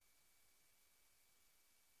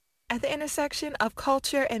at the intersection of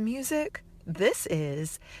culture and music. This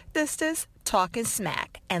is Sistas talking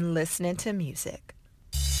smack and listening to music.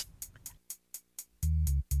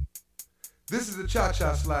 This is the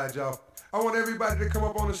cha-cha slide, y'all. I want everybody to come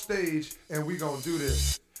up on the stage and we gonna do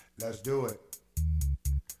this. Let's do it.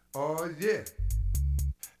 Oh yeah.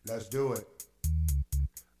 Let's do it.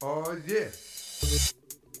 Oh yeah.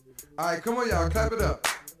 Alright, come on y'all, clap it up.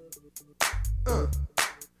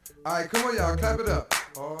 Alright, come on y'all, clap it up.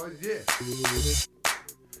 Oh yeah.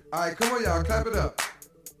 Alright, come on y'all, clap it up.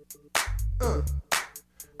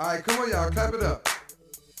 Alright, come on y'all, clap it up.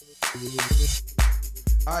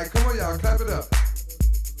 Alright, come on y'all, clap it up.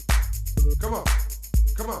 Come on,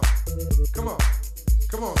 come on, come on,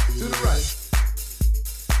 come on. To the right,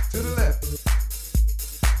 to the left.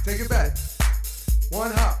 Take it back.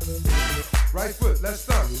 One hop. Right foot, let's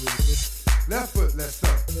stomp. Left foot, let's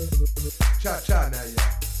stomp. Cha-cha now,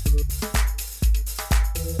 y'all.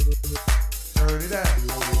 Turn it out.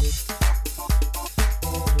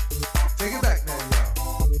 Take it back now, y'all.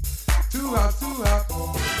 Two hop, two hop.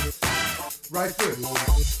 Right foot.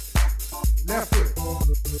 Left foot.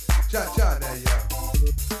 Cha-cha now, y'all.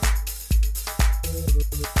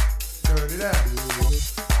 Turn it out.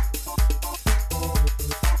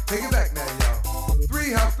 Take it back now, y'all.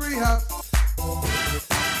 Three hop, three hop.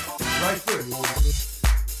 Right foot.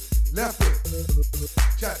 Left foot.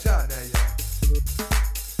 Cha-cha now, y'all.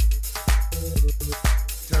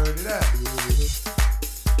 Turn it out.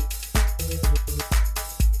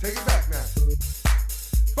 Take it back now.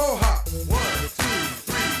 Four hop. 1, 2,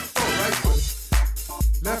 3, 4. Right foot.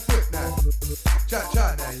 Left foot now. Cha-cha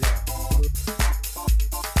now, y'all.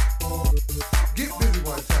 Get busy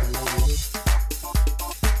one time.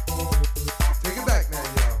 Take it back now,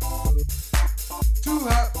 y'all. Two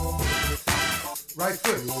hop. Right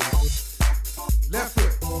foot. Left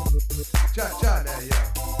foot. Cha-cha now, y'all.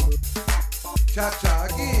 Cha-cha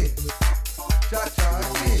again. Cha-cha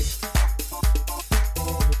again.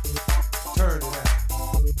 Turn it out.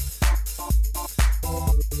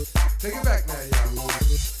 Take it back now, y'all.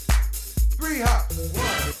 Three hop. 1,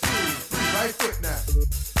 2, 3. Right foot now.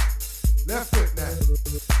 Left foot now.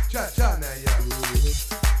 Cha-cha now, y'all.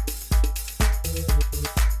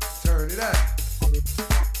 Turn it out.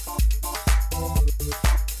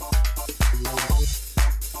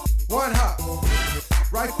 One hop.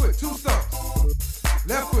 Right foot, 2 stumps.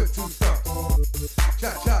 Left foot, 2 stumps.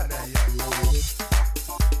 Cha-cha now, y'all.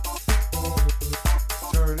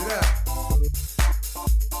 Turn it out.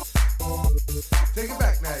 Take it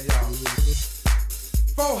back now, y'all.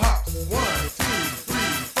 4 hops. 1, 2, 3,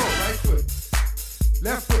 4. Right foot.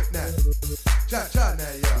 Left foot now. Cha-cha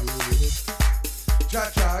now, y'all.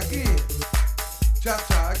 Cha-cha again.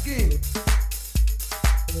 Cha-cha again.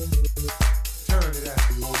 Turn it out.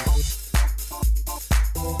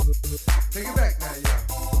 Take it back now,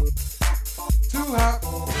 y'all. 2 hop.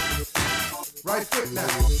 Right foot now.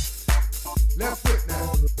 Left foot now.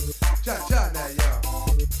 Cha-cha now, y'all.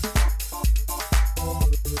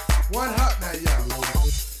 1 hop now, y'all.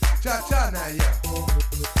 Cha-cha now, y'all.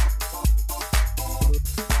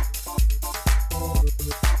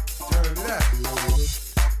 Turn it out.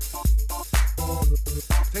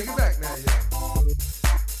 Take it back now, y'all.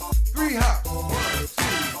 3 hop. 1, 2,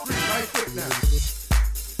 3. Right foot now.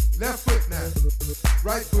 Left foot now.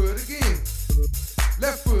 Right foot again.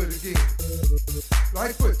 Left foot again.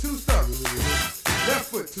 Right foot, 2 stumps. Left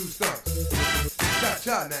foot, 2 stumps.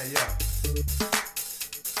 Cha-cha now, y'all.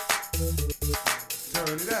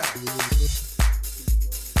 Turn it out.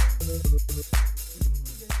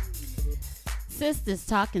 Sistas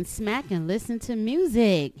talking smack and listen to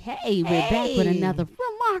music. Hey, we're back with another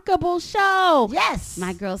remarkable show. Yes.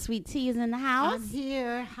 My girl Sweet Tea is in the house. I'm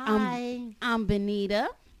here. Hi. I'm Benita.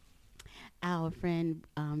 Our friend,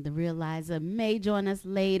 the Real Liza, may join us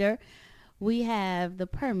later. We have the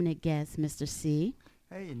permanent guest, Mr. C.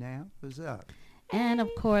 Hey now, what's up? And, of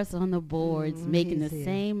course, on the boards, making the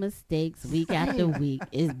same mistakes week after week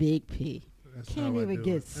is Big P. Can't even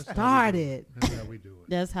get started. That's how we do it.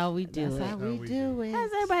 That's how we do That's it. how we do it.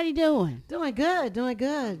 How's everybody doing? Doing good, doing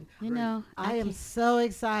good. You know, I am so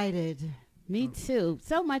excited. Me too.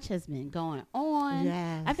 So much has been going on.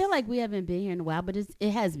 Yes. I feel like we haven't been here in a while, but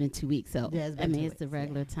it has been 2 weeks. So, Yeah, it's been 2 it's the weeks,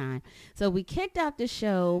 regular time. So we kicked off the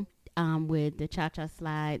show with the Cha-Cha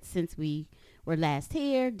Slide. Since we were last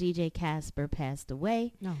here, DJ Casper passed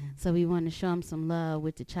away. No. So we want to show him some love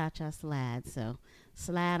with the Cha-Cha Slide. So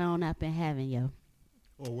slide on up in heaven, yo.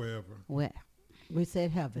 Or wherever. Where? We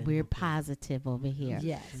said heaven. We're positive over here.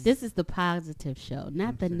 Yes. This is the positive show,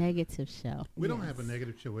 not the negative show. We don't have a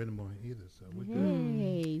negative show anymore either, so we're good.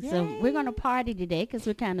 Yay. So we're going to party today because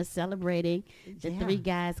we're kind of celebrating the three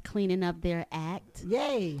guys cleaning up their act.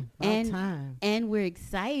 Yay. About time. And we're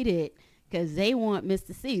excited because they want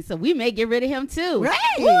Mr. C. So we may get rid of him too. Right.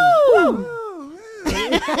 Woo!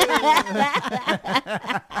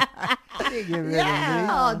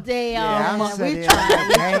 Oh, damn. Yeah, I'm we sitting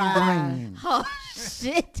tried. gangrene. Oh,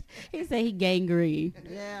 shit. He said he gangrene.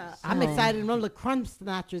 Yeah. I'm excited. Them little crumb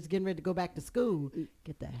snatchers getting ready to go back to school.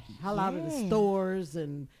 Get the hell out of the stores,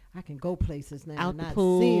 and I can go places now. Out and the not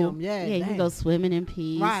pool. See them. Yeah, you can go swimming in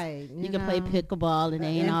peace. Right. You can play pickleball and they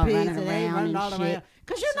ain't all peace, running and they ain't around running and shit.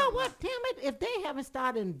 Because you know what? Damn it. If they haven't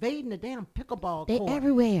started invading the damn pickleball They court.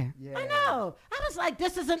 everywhere. Yeah. I know. I was like,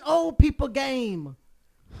 this is an old people game.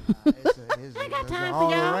 It's ain't got it's time an for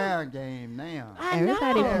y'all. all-around game now. I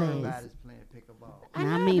Everybody know. plays. Everybody's playing pickleball. I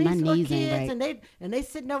Nah, I know, mean, my these little knees ain't kids, right. and they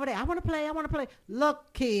sitting over there. I want to play.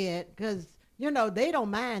 Look, kid, because you know they don't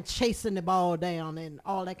mind chasing the ball down and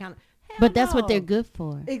all that kind of. Hell But that's what no. they're good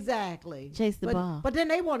for. Exactly. Chase the but, ball. But then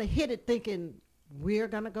they want to hit it, thinking we're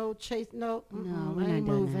gonna go chase. No, No, I we're ain't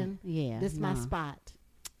not doing moving. that. Yeah, this is my no. spot.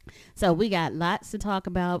 So we got lots to talk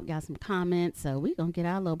about. We got some comments. So we're going to get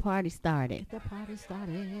our little party started. The party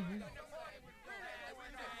started.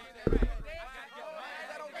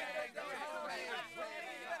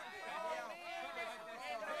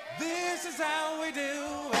 This is how we do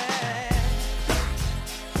it.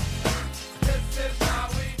 This is how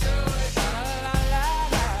we do it. La la la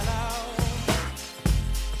la la.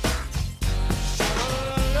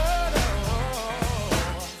 Sha-la-la-la-la.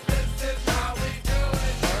 This is how we do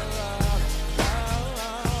it.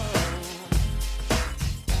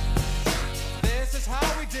 This is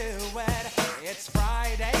how we do it. It's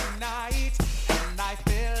Friday night and I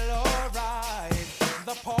feel alright.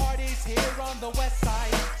 The party's here on the west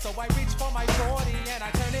side, so I reach for my 40 and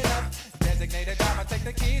I turn it up. Designated driver, take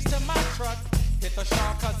the keys to my truck. Hit the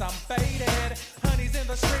shop cause I'm faded. Honey's in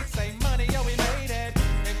the streets, say money, yo, we made it.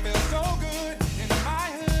 It feels so good in my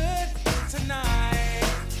hood tonight.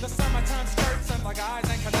 The summertime skirts and the guys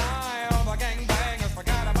ain't canine. All the gangbangers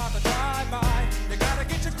forgot about the drive-by. You gotta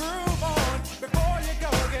get your groove on before you go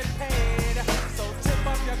get paid. So tip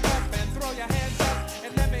up your cup and throw your hands up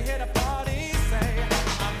and let me hear the party say,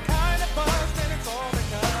 I'm kinda buzzed and it's all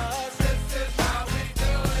because this is how we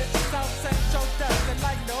do it. South Central does it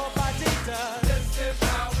like nobody does. This is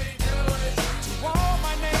how we do it. To all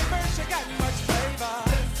my neighbors, you got much flavor.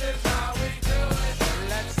 This is how we do it.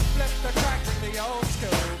 Let's flip the track with the old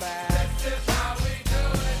school back. This is how we do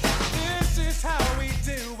it. This is how we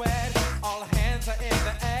do it. All hands are in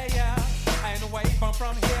the air and wave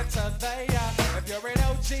from here to there. If you're an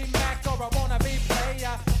OG Mac or a wannabe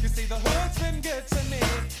player, you see the hood's been good to me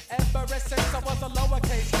ever since I was a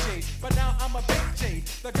lowercase G. But now I'm a big G.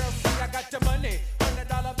 The girls see I got the money,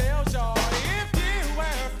 $100 bills, y'all. If you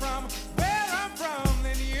were from where I'm from,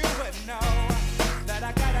 then you would know that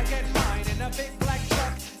I gotta get mine in a big black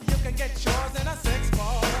truck. You can get yours in a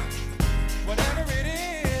 6-4. Whatever it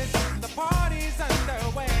is, the party's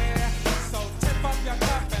underway. So tip up your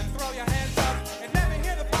cup and throw your hands up and let me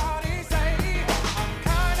hear the party say, I'm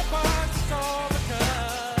kinda buzzed, it's all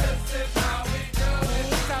because this is how we do it.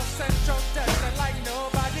 South Central does it like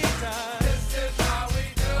nobody does. This is how we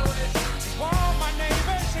do it. To all my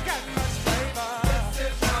neighbors, you got much flavor.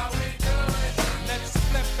 This is how we do it. Let's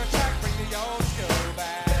flip the track, bring the old school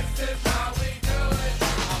back. This is how we do it.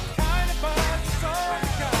 I'm kinda buzzed, it's all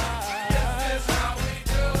because this is how we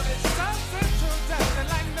do it. South Central does it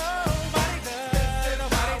like nobody does.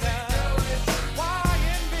 Nobody does.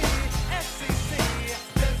 YNB, SCC.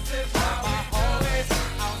 This is how we always.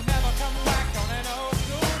 I'll never come back on an old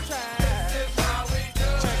school track. This is how we do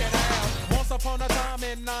it. Check it out. Once upon a time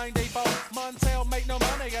in '94, Montel made no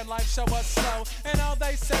money and life show was slow. And all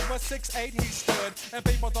they said was 6'8" he stood. And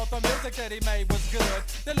people thought the music that he made was good.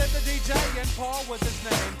 They lived the DJ and Paul was his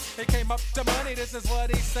name. He came up to money, this is what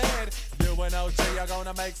he said. You and OG are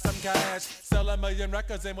gonna make some cash. Sell 1,000,000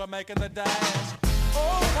 records and we're making the dash.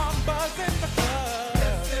 Oh, I'm buzzing the club.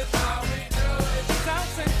 This is how we do it. South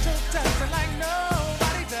Central does it like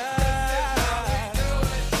nobody does. This is how we do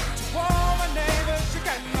it. To all my neighbors, you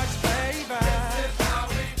got much flavor. This is how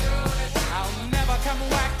we do it. I'll never come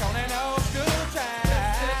whack on an old school track.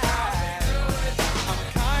 This is how we do it. I'm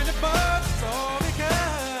kinda buzzed, so because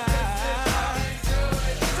this is how we do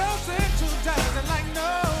it. South Central does it like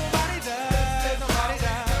nobody does. Nobody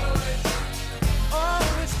does.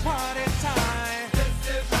 Oh, it's party time. This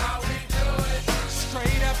is how we do it.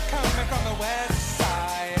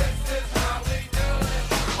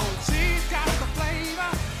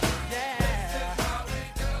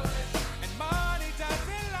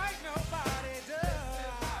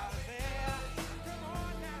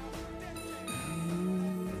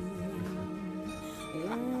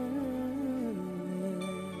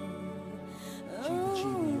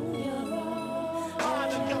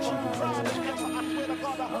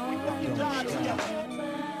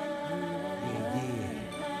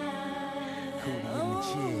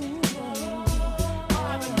 Shorty,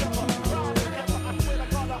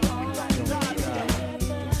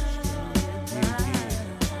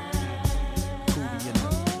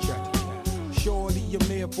 I'm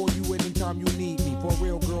here for you anytime you need me. For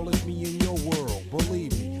real, girl, it's me in your world.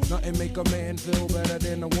 Believe me, nothing make a man feel better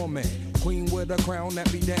than a woman. Queen with a crown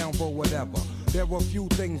that be down for whatever. There are few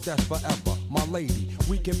things that's forever. My lady,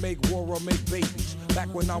 we can make war or make babies.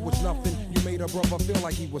 Back when I was nothing, you made a brother feel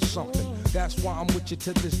like he was something. That's why I'm with you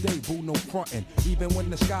to this day, boo, no frontin'. Even when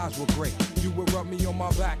the skies were gray, you would rub me on my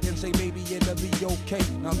back and say, baby, it'll be okay.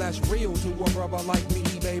 Now that's real to a brother like me,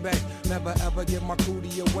 baby. Never ever give my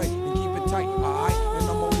cootie away and keep it tight, alright? And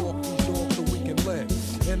I'ma walk these dogs so we can live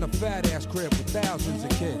in a fat ass crib with thousands of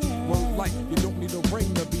kids. Word like, you don't need a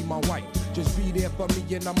ring to be my wife. Just be there for me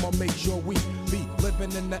and I'ma make sure we be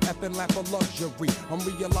living in the effing lap of luxury. I'm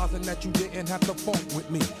realizing that you didn't have to funk with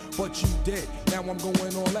me, but you did. Now I'm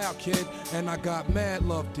going all out, kid, and I got mad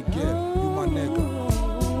love to give. You my nigga.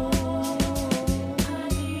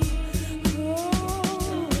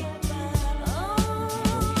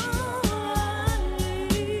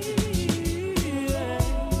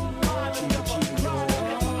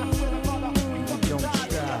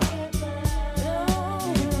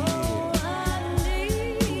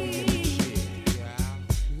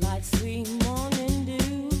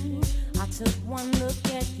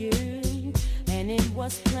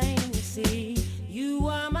 Was plain to see you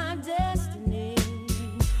are my destiny.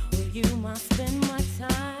 With you must spend my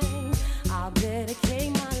time. I'll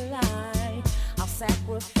dedicate my life. I'll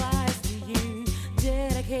sacrifice to you.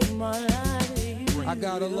 Dedicate my life to you. I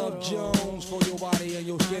gotta love Jones for your body and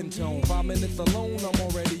your skin tone. 5 minutes alone, I'm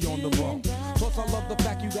already on the bone. Plus I love the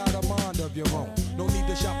fact you got a mind of your own. No need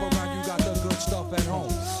to shop around, you got the good stuff at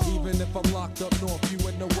home. Even if I'm locked up north, you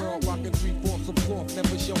in the world rocking 3/4 of cloth,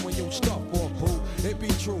 never showing your stuff off, boo. It be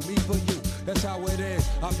true, me for you, that's how it is.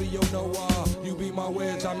 I be your Noah, you be my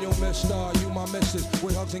Wiz, I'm your mister, you my missus,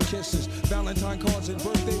 with hugs and kisses, Valentine cards and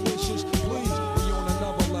birthday wishes. Please, we on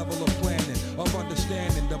another level of planning, of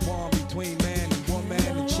understanding the bond between man and woman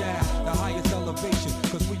and child, the highest elevation,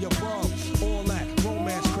 cause we above all that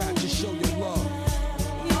romance crap, just show your love.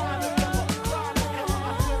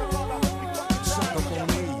 Suck up on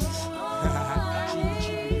these.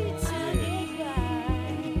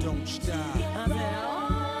 Don't stop.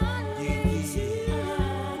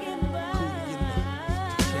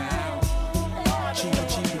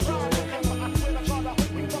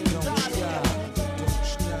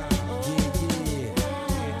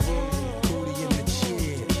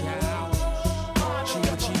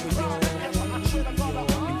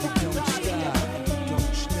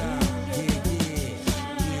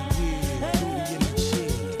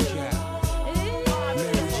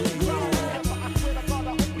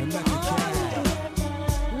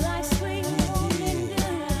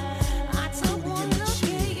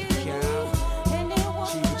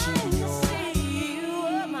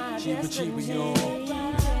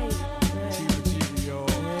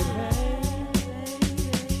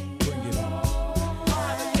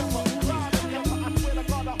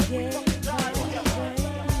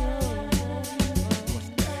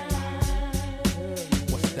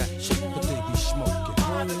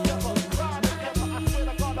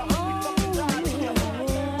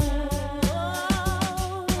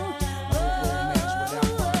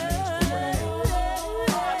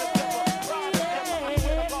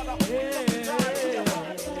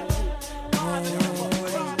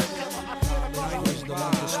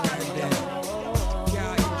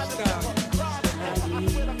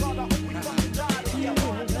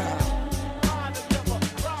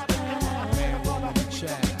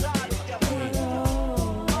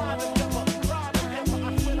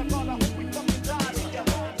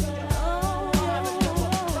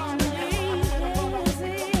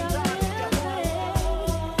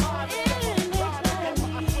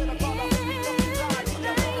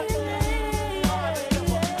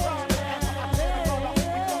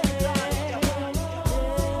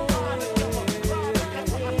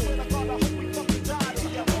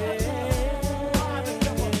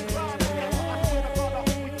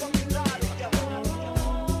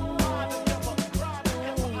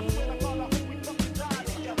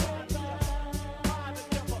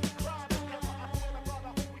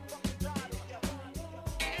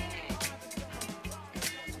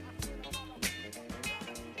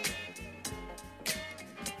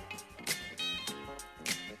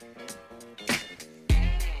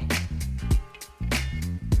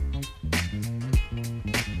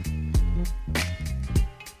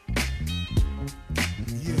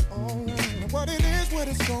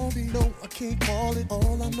 can't call it.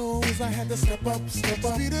 All I know is I had to step up.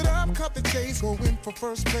 Speed it up, cut the chase, go in for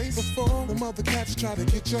first place. Before the mother cats try to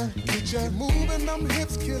get ya. Moving them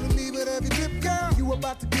hips, killing me with every dip, girl. You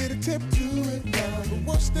about to get a tip, do it now. The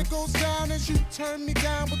worst that goes down is you turn me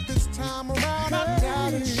down, but this time around I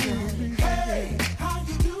doubt it. Hey, how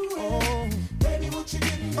you doing? Oh, baby, what you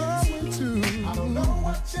getting into? I don't know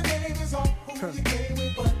what your name is or who you came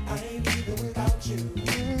with, but I ain't leaving without you.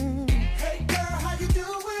 Hey, girl, how you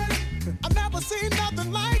doing? I've never seen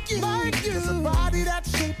nothing like you. It's a body that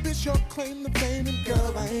shape is your claim to fame, and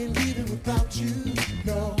girl, I ain't leaving without you.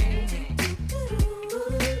 No.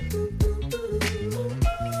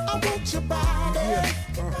 I want your body.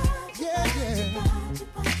 Yeah.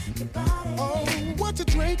 Oh, what you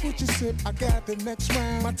drink, what you sip? I got the next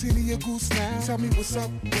round. Martini or goose now. Tell me what's up.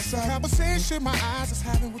 Conversation my eyes is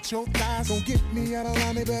having with your thighs. Don't get me out of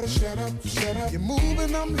line, they better shut up. You're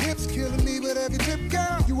moving them hips, killing me with every tip,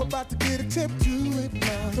 girl. You about to get a tip, do it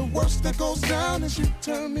now. The worst that goes down is you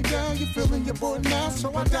turn me down. You're feeling your boy now,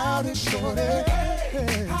 so I doubt it, shorty.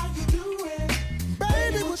 Hey, how you doing?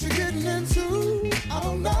 Baby, what you getting into? I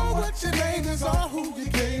don't know what your name is or who you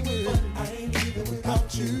came with, but I ain't leaving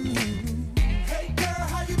without you. Hey girl,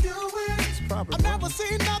 how you doing? I've never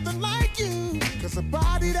seen nothing like you. Cause a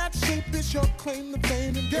body that shape is your claim to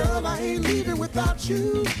fame, and girl, I ain't leaving without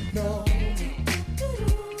you. No.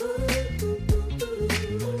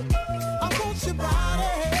 I want your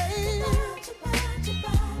body.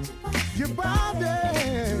 Your body.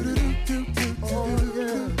 Oh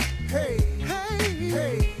yeah. Hey.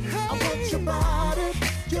 I want your body.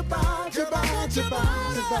 Your body.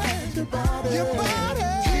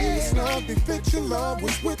 Please love me, fit your love,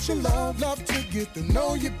 was with your love to get to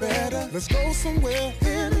know you better. Let's go somewhere,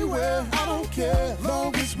 anywhere, I don't care,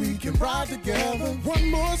 long as we can ride together. One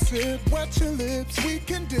more sip, wet your lips, we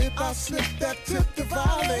can dip. I slip that tip to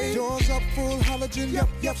violate. Yours up full halogen,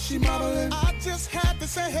 yep, she modeling. I just had to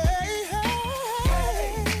say, hey,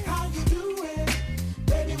 how you doing?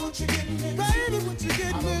 Baby, what you getting into? I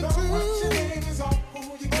don't know what your name is or who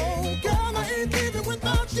you get. Girl, I ain't leaving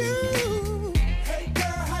without you. Hey girl,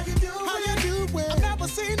 how you doing? I've never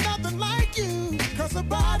seen nothing like you. Cause a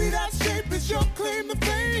body that shape is your claim to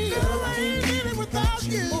fame. Girl, I ain't leaving without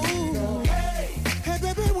you. Hey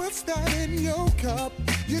baby, what's that in your cup?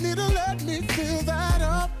 You need to let me fill that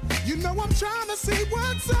up. You know I'm trying to see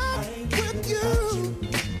what's up with you.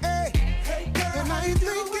 Hey girl, and I ain't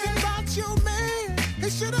thinking about your man. He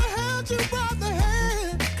should have held you by the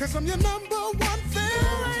hand. Cause I'm your number one fan.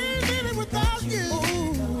 I ain't leaving without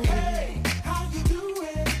you. Hey, how you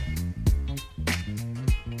doing?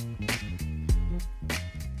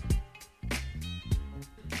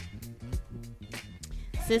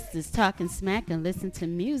 Sisters talking smack and listen to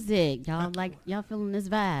music. Y'all feeling this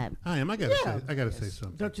vibe? I am. I gotta say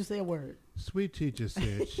something. Don't you say a word. Sweet teacher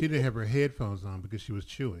said she didn't have her headphones on because she was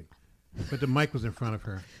chewing, but the mic was in front of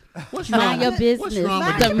her. Mind your business. What's wrong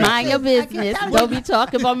with you? Mind your business. Don't be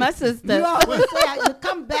talking about my sister. You always say you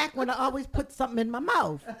come back when I always put something in my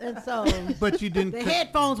mouth, and so. But you didn't. The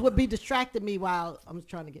headphones would be distracting me while I'm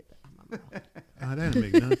trying to get that in my mouth. That doesn't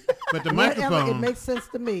make sense. But the microphone. It makes sense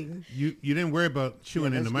to me. You didn't worry about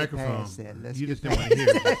chewing in the microphone. You just didn't want to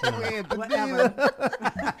hear it. Whatever.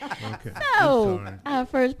 Okay. So, our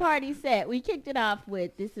first party set, we kicked it off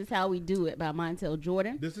with This Is How We Do It by Montel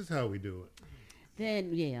Jordan. This is how we do it.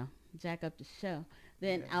 Then, jack up the show.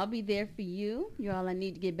 Then I'll Be There For You. You're All I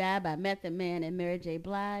Need to Get By Method Man and Mary J.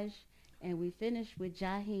 Blige. And we finished with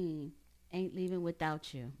Jaheim, Ain't Leaving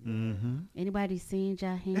Without You. Mm-hmm. Anybody seen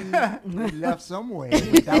Jaheim? We left somewhere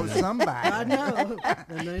without somebody. I know.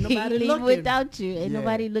 Ain't He nobody leave looking. without you. Ain't Yeah.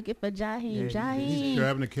 nobody looking for Jaheim. Yeah, Jaheim. He's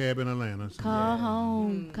driving a cab in Atlanta. Call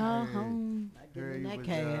home. Call home. Heard he that was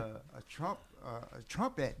cab. a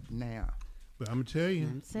trumpet now. But I'm going to tell you.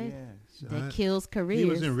 I'm saying, So that kills careers. He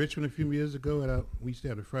was in Richmond a few years ago. We used to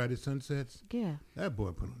have the Friday sunsets. Yeah. That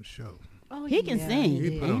boy put on a show. Oh, He can sing.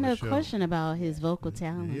 He put Ain't on no the show. question about his vocal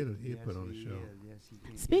talent. He put on a show. Yes, he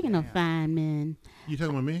did. Speaking of fine men, You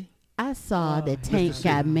talking about me? I saw that Tank Mr.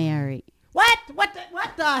 got C. married. What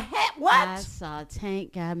the heck? What? I saw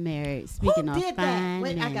Tank got married. Speaking Who of did fine that?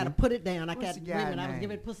 Wait, men. I gotta put it down. I What's got the wait a guy minute. I was name?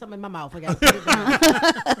 giving put something in my mouth. I gotta put it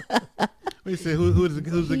down. He said, who's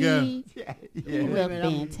the guy? He looked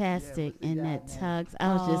fantastic in that tux.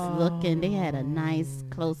 I was just looking. They had a nice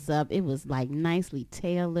close up. It was like nicely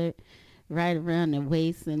tailored, right around the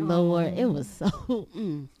waist and lower. It was so.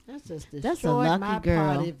 That's just That's a destroyed lucky my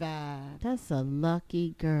girl. party vibe. That's a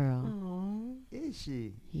lucky girl. Oh, Is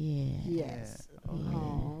she? Yeah. yes. Yeah.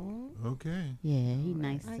 Oh, Okay. Yeah, he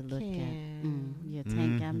nice I to look at. can. Yeah,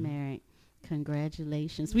 Tank got married.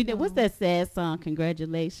 Congratulations. We did. What's that sad song?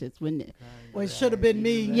 Congratulations. Well, it should have been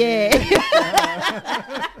me. Yeah.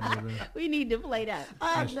 We need to play that.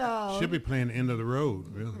 I know. Should be playing End of the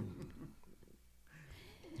Road, really.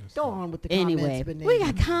 Go on with the comments. Anyway, Benny. we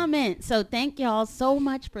got comments. So thank y'all so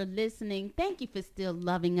much for listening. Thank you for still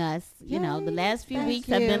loving us. You know, the last few weeks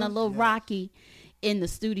have been a little rocky in the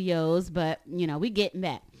studios, but, you know, we getting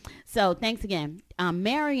back. So thanks again.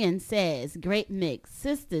 Marion says, great mix.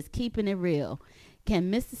 Sisters, keeping it real.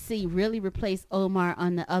 Can Mr. C really replace Omar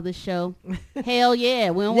on the other show? Hell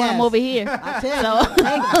yeah. We don't want him over here. So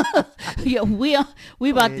yeah, we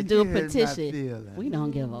about to do a petition. We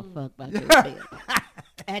don't give a fuck about your feelings.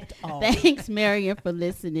 At all. Thanks, Marion, for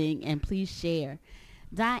listening, and please share.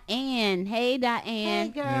 Diane. Hey, Diane.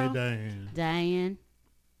 Hey, girl. Hey, Diane. Diane,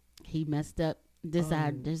 he messed up. This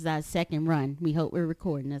is our second run. We hope we're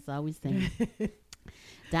recording. That's all we saying.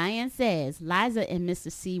 Diane says, Liza and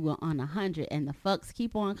Mr. C were on 100, and the fucks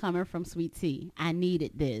keep on coming from Sweet Tea. I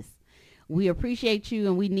needed this. We appreciate you,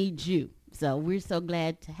 and we need you. So we're so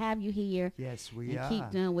glad to have you here. Yes, we are.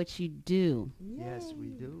 Keep doing what you do. Yes, we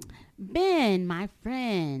do. Ben, my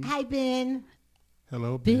friend. Hi, Ben.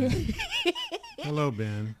 Hello, Ben. Hello,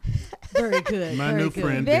 Ben. Very good. My new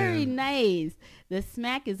friend, Very Ben. nice. The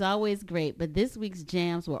smack is always great, but this week's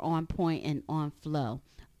jams were on point and on flow.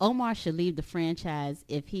 Omar should leave the franchise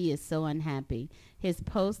if he is so unhappy. His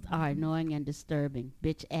posts are annoying and disturbing.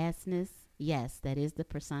 Bitch assness. Yes, that is the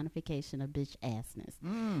personification of bitch assness.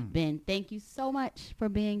 Ben, thank you so much for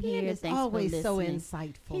being here. Is Thanks always for so listening.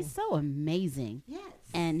 insightful. He's so amazing. Yes.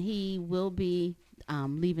 And he will be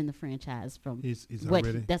leaving the franchise from He's what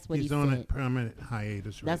already. that's what he's he on said. a permanent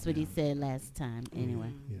hiatus. That's right what he now. said last time.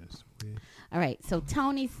 Anyway. Yes. All right. So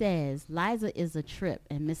Tony says Liza is a trip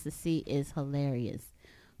and Mr. C is hilarious.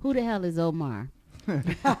 Who the hell is Omar?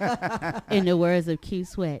 In the words of Q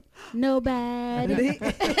Sweat, nobody.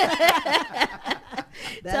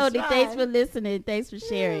 Tony, thanks for listening. Thanks for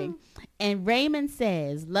sharing. And Raymond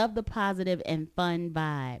says, love the positive and fun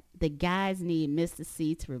vibe. The guys need Mr.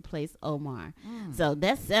 C to replace Omar. So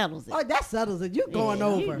that settles it. Oh, that settles it. You going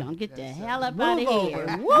over. You don't get the hell up out of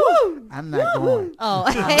here. Woo! I'm not going. Oh,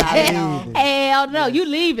 leaving. hell no. You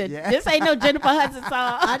leaving. Yeah. This ain't no Jennifer Hudson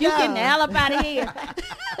song. You getting the hell up out of here.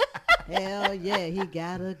 Hell yeah, he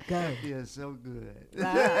gotta go. Feels so good.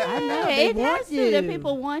 I know. Hey, They it want has to. you. That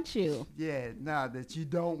people want you. Yeah, nah, that you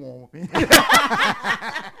don't want me.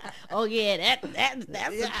 Oh, yeah, that's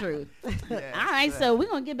the truth. Yes, All right, so we're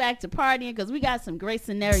going to get back to partying because we got some great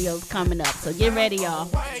scenarios coming up. So get ready, y'all.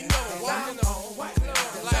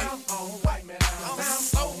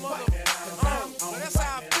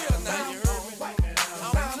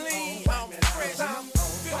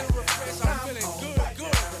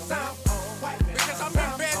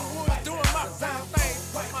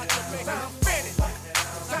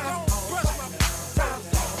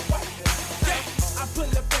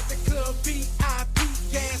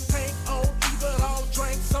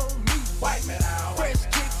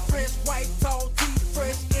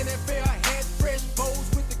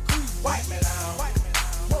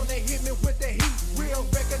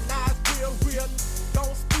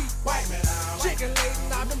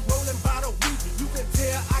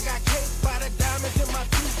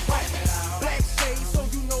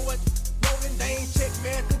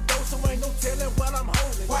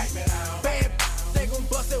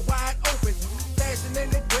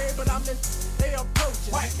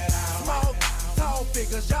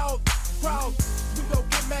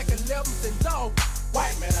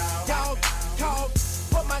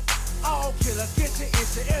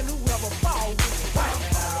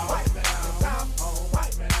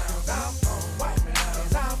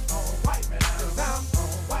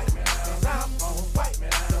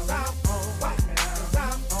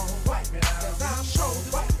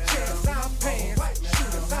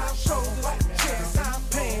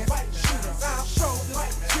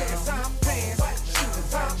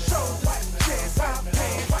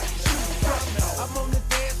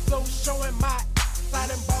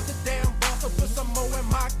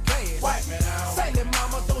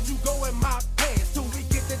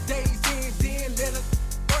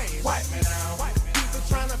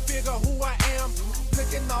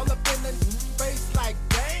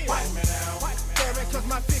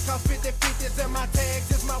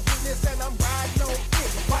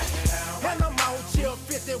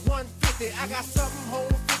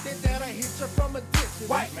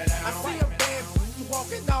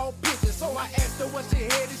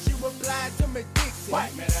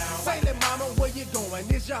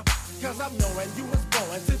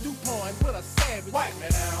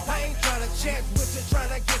 I ain't trying to chat with you, trying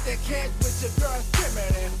to get that cat with your girl. Give me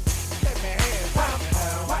that. Let me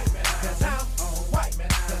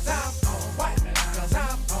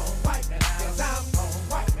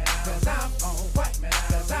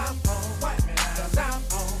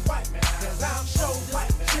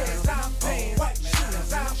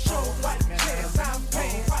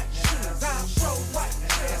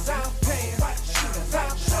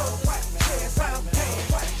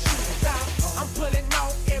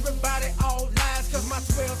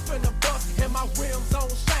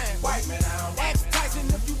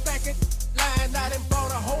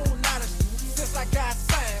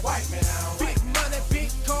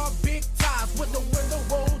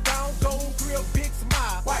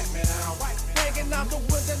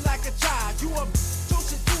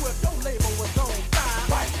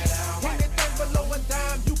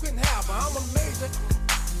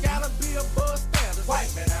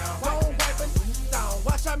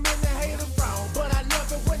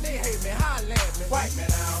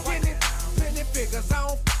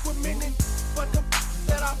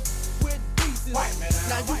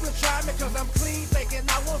Now you can try me cause I'm clean, thinking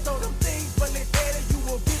I won't throw them things, but they better you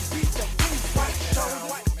will get beat the beat. White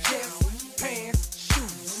shoulders, chest, pants,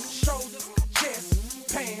 shoes, shoulders, chest,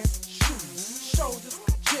 pants, shoes, shoulders,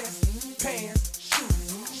 chest, pants,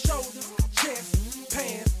 shoes, shoulders, chest,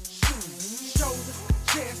 pants, shoes, shoulders,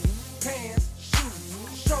 chest, pants, shoes,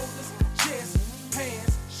 shoulders, chest,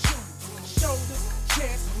 pants, shoes, shoulders,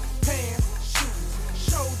 chest, pants, shoes,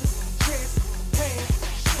 shoulders, chest, pants,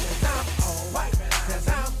 shoes. I'm all white, cause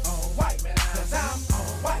I'm all white, cause I'm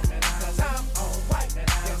all white, cause I'm all white,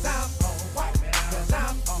 cause I'm all white, cause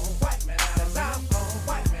I'm all white, cause I'm all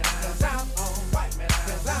white, cause I'm all white,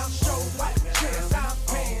 cause I'm so white, cause I'm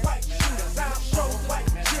pants, cause I'm so white,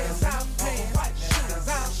 cause I'm pants, cause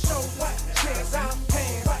I'm so white, cause I'm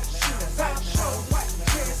pants, cause I'm so white,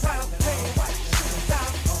 cause I'm pants, cause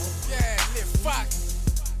I'm yeah, Nick Fox,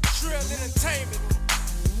 Trill Entertainment.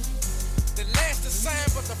 The last the same,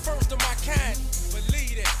 but the first of my kind.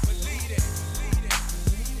 Believe it, believe it, believe it,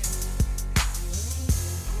 believe it.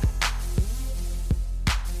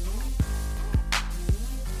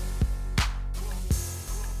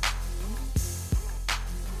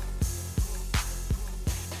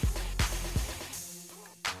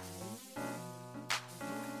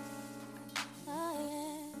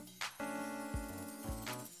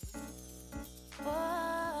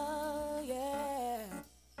 Oh, yeah.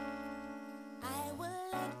 I would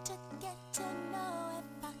like to get to know if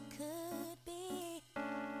I could be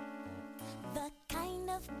the kind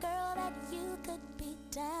of girl that you could be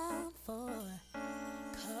down for.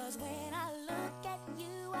 'Cause when I look at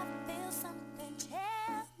you, I feel something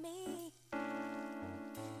tell me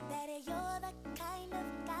that you're the kind of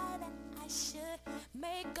guy that I should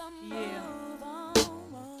make a move on.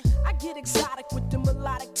 I get exotic with the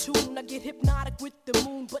melodic tune. I get hypnotic with the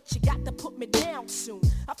moon, but you got to put me down soon.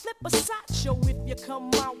 I flip a sideshow if you come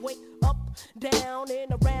my way. Up, down,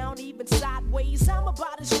 and around, even sideways. I'm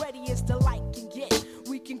about as ready as the light can get.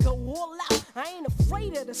 We can go all out. I ain't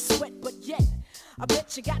afraid of the sweat, but yet I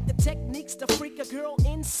bet you got the techniques to freak a girl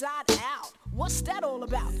inside out. What's that all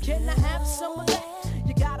about? Can I have some of that?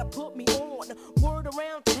 You gotta put me on. Word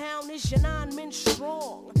around town is your 9 men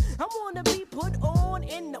strong. I wanna be put on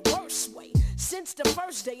in the worst way. Since the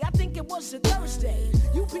first day, I think it was a Thursday.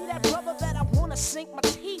 You be that brother that I wanna sink my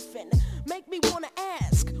teeth in. Make me wanna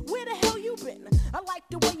ask, where the hell you been? I like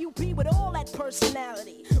the way you be with all that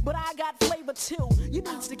personality. But I got flavor too, you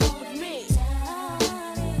needs to go with me.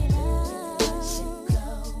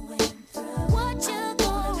 What you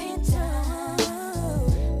going through?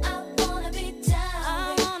 I wanna be down.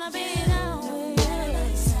 I wanna be down with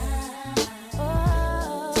you.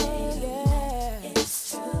 Oh, yeah.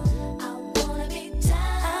 It's true. I wanna be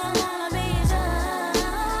down. I wanna be down.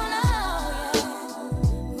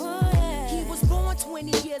 Oh, yeah. He was born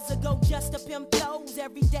 20 years ago just to pimp toes.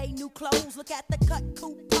 Every day new clothes, look at the cut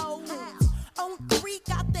coupons. On creek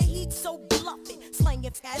out the heat, so bluffy.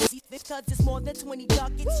 Slanging fast because it's more than 20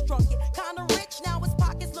 ducats. Struck it, kinda rich, now his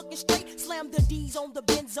pockets looking straight. Slam the D's on the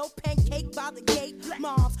benzo, pancake by the gate.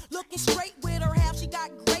 Mom's looking straight with her half, she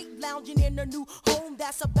got great. Lounging in her new home,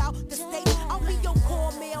 that's about the state. I'll be your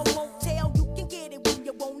core mail, won't tell. You can get it when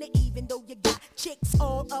you want it, even though you got chicks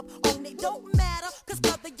all up on it. Don't matter, cause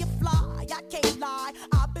brother, you fly, I can't lie.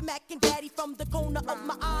 I've been macking daddy from the corner of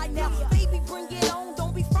my eye. Now, baby, bring it on,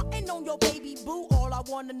 don't be frontin' on your baby boo. All I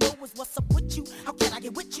wanna know is what's up with you. How can I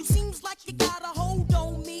get with you? Seems like you got a hold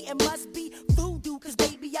on me. It must be voodoo, cause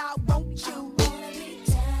baby, I want you. I wanna be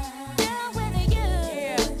down. Down with you.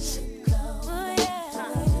 Yeah. Oh, yeah. I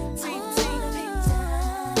wanna be down.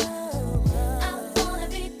 I wanna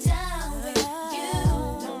be down with you.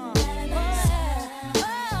 No matter the time.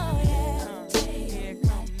 Oh, yeah. Here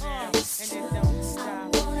come now, and it don't stop.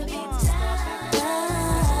 I wanna be down.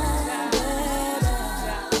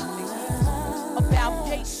 About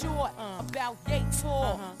day short, about day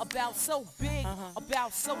tall, about so big,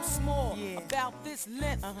 about so small, about this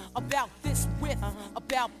length, about this width,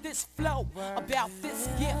 about this flow, about this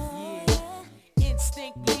gift.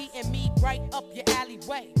 Instinct leading me right up your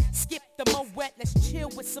alleyway. Skip the Moet, let's chill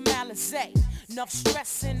with some Alizé. Enough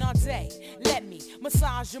stressing all day. Let me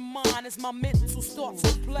massage your mind as my mental starts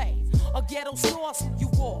to play. A ghetto sauce you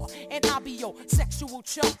are, and I'll be your sexual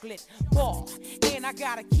chocolate bar. And I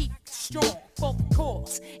gotta keep strong for the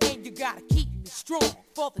cause, and you gotta keep me strong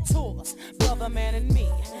for the tours. Brother, man, and me,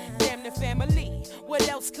 damn the family. What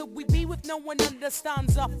else could we be with no one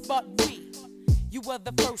understands us but we? You were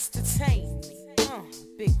the first to tame me.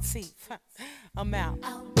 Big teeth. I'm out.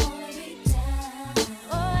 I wanna be down.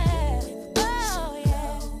 Oh, yeah. Oh,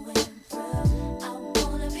 yeah. I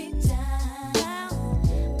wanna be down.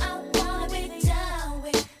 I wanna be down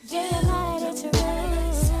with you. Light it to rain.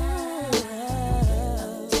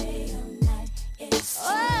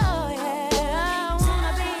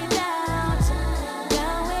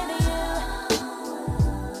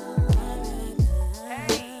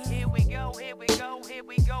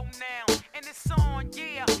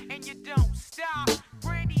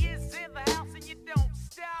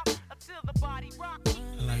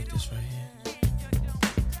 right here.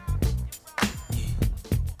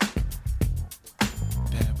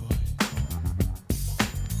 Bad boy.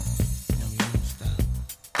 No, we don't stop.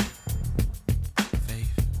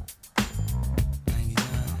 Faith. 99.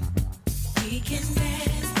 We can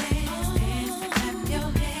dance, dance, dance, clap your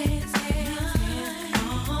hands, hands,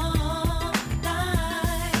 hands, all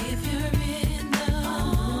night. If you're in the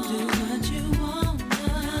mood, do what you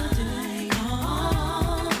wanna do,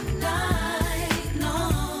 all night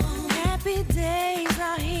long. Happy days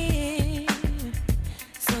are here,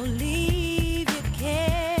 so leave your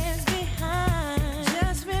cares behind.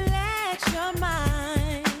 Just relax your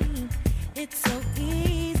mind. It's so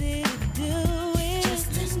easy to do it.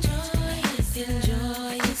 Just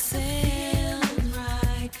enjoy yourself,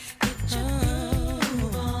 right? Get your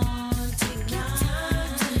groove on. Take your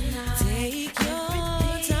time tonight. Take your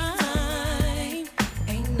time.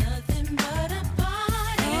 Ain't nothing but a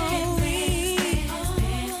party. We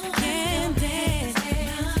can dance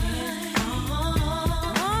all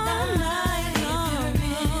night long. If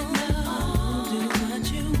you're in the mood, do what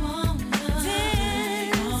you wanna.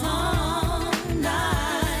 Dance all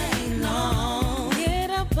night long. Get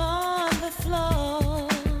up on the floor.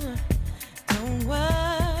 Don't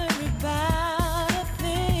worry about a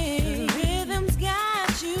thing. The rhythm's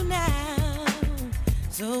got you now.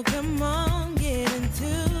 So come on, get into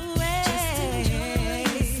it. Just enjoy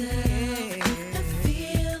yourself. Get the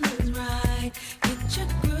feelings right. Get your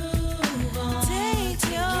groove on. Take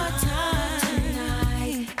your time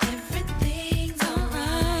tonight. Everything's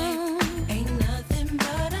alright. Ain't nothing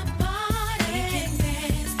but a party. We can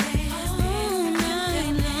dance, dance, all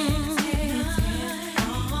night long.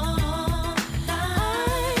 All night.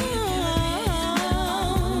 If you're in the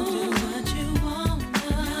mood, do what you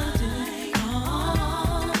wanna do.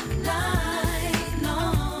 All night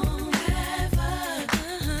long. Have a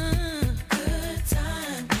good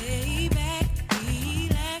time. Lay back,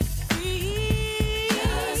 relax, free.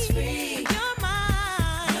 Just free your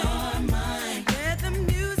mind. Let the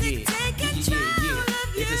music take control of you.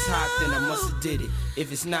 If it's hot, then I must have did it.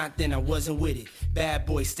 If it's not, then I wasn't with it. Bad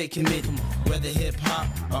boy, stay committed. Whether hip hop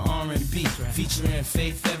or R&B, featuring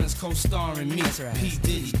Faith Evans co-starring me. P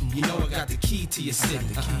Diddy, you know I got the key to your city.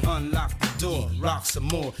 Unlock the door, rock some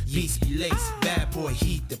more. Beats be lace, bad boy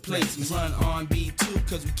heat the place. We run R&B too,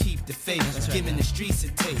 cause we keep the faith. Giving the streets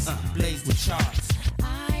a taste, blaze the charts.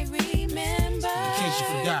 I remember. In case you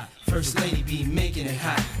forgot, First Lady be making it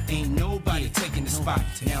hot. Ain't nobody taking the spot.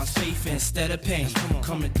 Now it's faith instead of pain.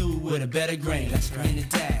 Coming through with a better grain. In the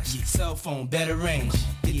dash, cell phone, better range.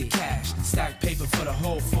 Get the cash, stack paper for the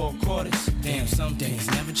whole 4 quarters. Damn, some things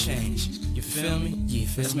never change. You feel me? Yeah,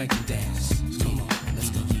 let's make them dance. Come on, let's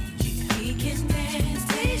go. Yeah. We can dance,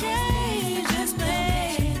 DJ, just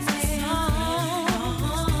play the song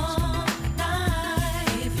all night.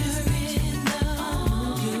 If you're in the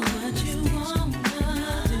mood, do what you wanna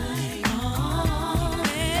do, all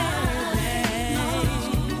night long.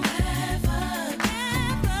 Have a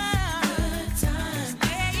good time.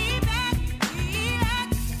 Lay back, relax,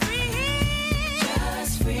 free.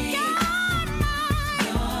 Just free your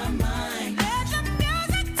mind. Let the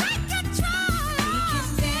music take control. We can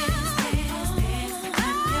dance, dance, dance,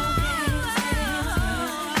 clap your hands, hands, all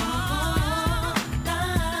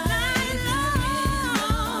night long.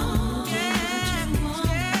 Do what you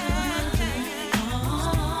wanna do,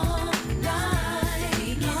 all night. We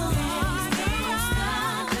can dance, don't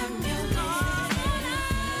stop the music.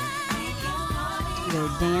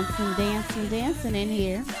 We're dancing in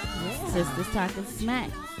here. Sisters Talking Smack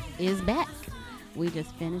is back. We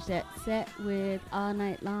just finished that set with All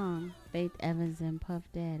Night Long, Faith Evans and Puff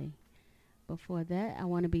Daddy. Before that, I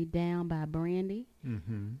Want to Be Down by Brandy.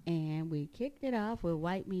 And we kicked it off with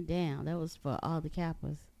Wipe Me Down. That was for all the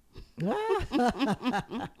Kappas.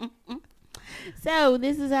 So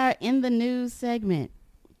this is our In the News segment.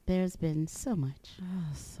 There's been so much.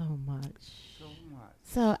 Oh, so much. So much.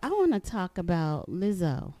 So I want to talk about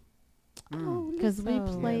Lizzo. Oh, Because we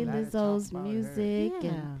Lizzo. play Yeah, a lot to talk Lizzo's about her. music. Yeah.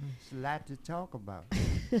 And It's a lot to talk about.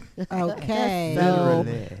 Okay. So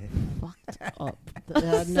Literally. fucked up.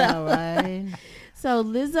 I know, right? So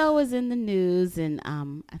Lizzo is in the news, and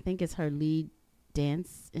I think it's her lead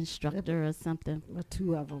dance instructor or something. Well,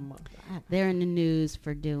 2 of them. They're in the news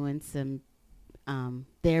for doing some.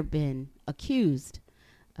 They've been accused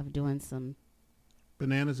of doing some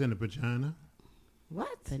Bananas in a vagina.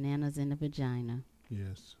 What? bananas in the vagina.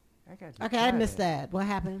 Yes. Okay, I missed that. What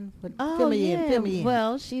happened? Oh, Fill me yeah. in. Fill me in.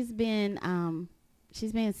 Well, she's being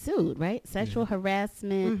sued, right? Sexual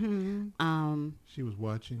harassment. Mm-hmm. She was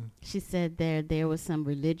watching. She said there was some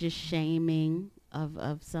religious shaming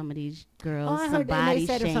of some of these girls. Oh, I some heard body they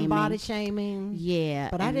said shaming. some body shaming. Yeah.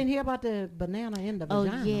 But I didn't hear about the banana in the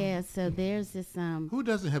vagina. Oh, yeah. So there's this... Who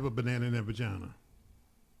doesn't have a banana in their vagina?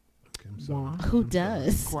 Okay, I'm sorry. Who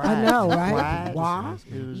does? I know, right? Why?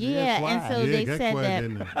 Yeah, and so they said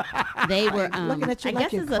that they were. Looking at you I like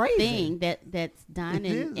guess you're it's crazy. a thing that's done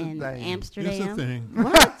in Amsterdam. It's a thing.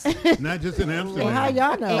 What? Not just in Amsterdam. Well, how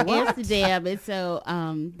y'all know? In What? Amsterdam, and so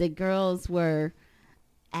the girls were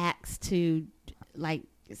asked to, like,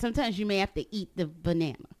 sometimes you may have to eat the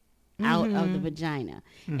banana out of the vagina,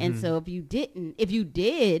 and so if you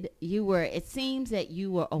did, you were. It seems that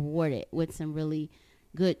you were awarded with some really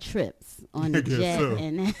good trips on the jet,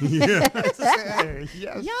 and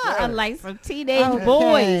y'all are like some teenage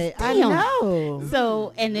boys. I know.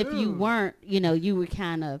 So, and if you weren't, you were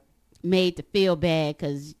kind of made to feel bad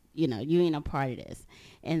because you ain't a part of this.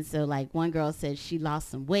 And so, like, one girl said she lost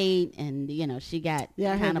some weight, and she got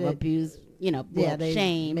kind of abused. They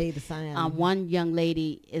shamed. made the sign. One young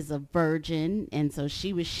lady is a virgin, and so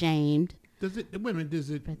she was shamed. Does it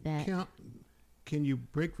count? Can you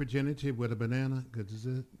break virginity with a banana? Does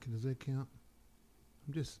that count?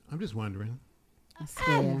 I'm just wondering. I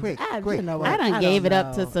swear. I done gave it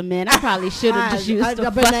up to some men. I probably should have just used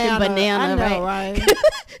a fucking banana, I know, right?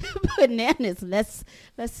 Bananas, that's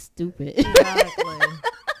stupid. Exactly.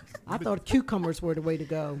 I thought cucumbers were the way to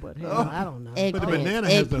go, but hell, I don't know. But the banana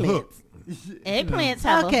has the hook. Eggplants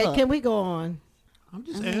have a hook. Okay, can we go on? I'm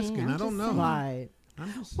just asking. I don't know. Right.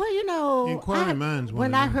 Well, inquiring minds.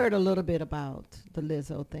 When I heard a little bit about the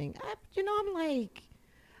Lizzo thing, I'm like,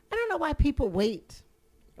 I don't know why people wait.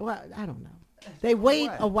 Well, I don't know. They wait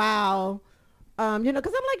a while, because I'm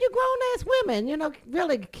like, you're grown ass women.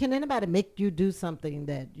 Really, can anybody make you do something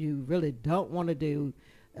that you really don't want to do?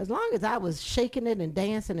 As long as I was shaking it and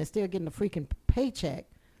dancing and still getting a freaking paycheck,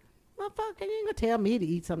 motherfucker, you ain't gonna tell me to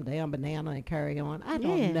eat some damn banana and carry on. I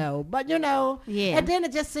don't know, but yeah. And then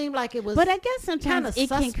it just seemed like it was. But I guess sometimes it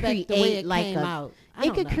can create the way it like came out.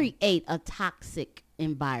 It could create a toxic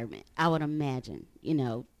environment. I would imagine.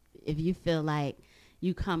 If you feel like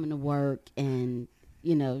you coming to work and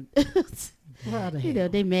they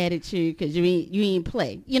mad at you because you ain't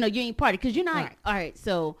play. You ain't party because you're not. Right. All right,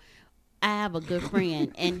 so I have a good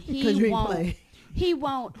friend and he won't. He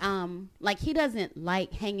won't, he doesn't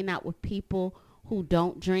like hanging out with people who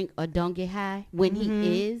don't drink or don't get high when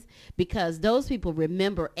he is, because those people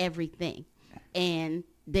remember everything and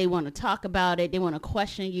they want to talk about it. They want to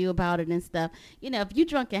question you about it and stuff. If you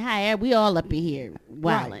drunk and high, we all up in here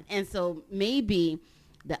wilding. Right. And so maybe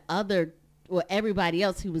everybody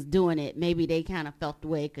else who was doing it, maybe they kind of felt the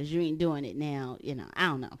way because you ain't doing it now. I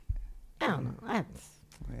don't know.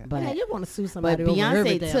 But you want to sue somebody over Beyonce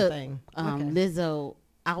every took thing. Lizzo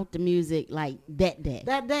out the music like that day.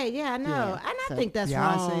 That day, yeah, I know. Yeah, and I think that's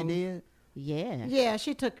wrong. did? Yeah. Yeah,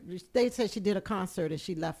 they said she did a concert and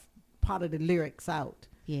she left part of the lyrics out.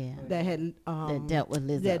 Yeah. That had that dealt with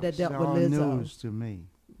Lizzo. Yeah, that dealt with Lizzo. News to me.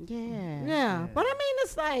 Yeah. Yeah. But I mean,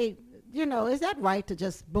 it's like, is that right to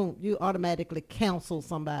just, boom, you automatically cancel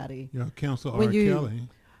somebody? Yeah, cancel R. Kelly.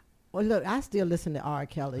 Well, look, I still listen to R.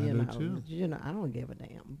 Kelly, I do too. I don't give a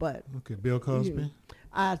damn. But okay, Bill Cosby.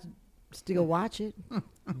 I still watch it.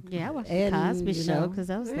 Yeah, I watched the Cosby Show because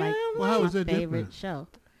that was like my favorite show.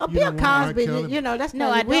 Oh, Bill Cosby, that's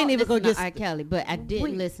no, I don't listen to R. Kelly, but I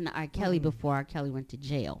didn't listen to R. Kelly before R. Kelly went to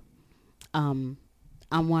jail. I'm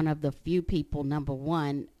one of the few people. Number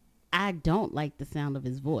one, I don't like the sound of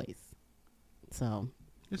his voice, so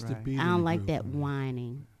I don't like that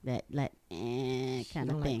whining, that kind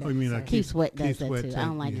of thing. Oh, you mean Keith Sweat does that too. I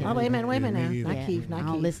don't like it. Oh, wait a minute now. Not Keith. I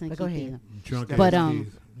don't listen to Keith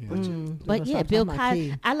either. But yeah, Bill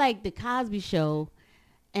Cosby. I like the Cosby Show,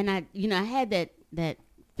 and I had that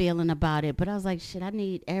feeling about it, but I was like, shit, I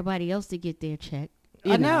need everybody else to get their check.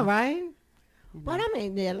 I know, right? But I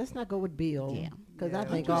mean, let's not go with Bill. Yeah. Because I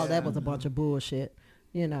think all that was a bunch of bullshit.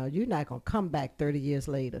 You're not going to come back 30 years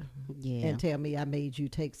later and tell me I made you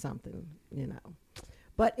take something,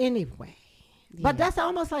 But anyway. Yeah. But that's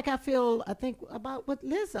almost like I think about with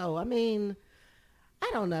Lizzo. I mean, I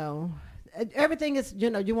don't know. Everything is,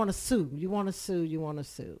 you want to sue.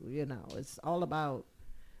 It's all about,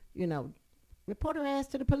 report her ass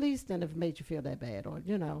to the police then if it made you feel that bad. Or,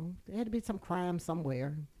 there had to be some crime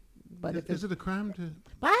somewhere. But is it a crime to?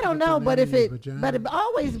 I don't know, but it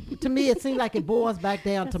always, to me, it seems like it boils back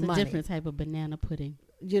down to money. That's a different type of banana pudding.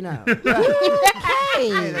 Okay.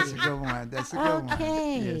 Hey, that's a good one. That's a good one.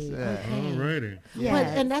 Okay. All righty. Yeah.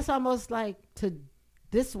 And that's almost like to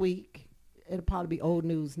this week, it'll probably be old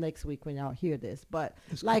news next week when y'all hear this. But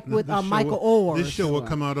It's like co- with this show Michael will- Orr. This show will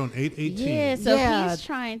come out on 8/18. Yeah, so Yeah.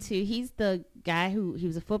 he's the guy he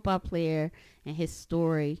was a football player, and his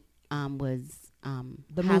story was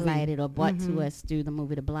The movie. highlighted or brought Mhm. to us through the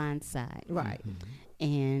movie The Blind Side. Right.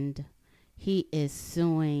 And he is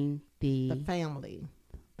suing The family.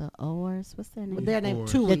 the Oars. What's their name? Well, their name Or-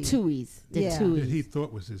 Tui. The Tuies. The Yeah. Tuies. That he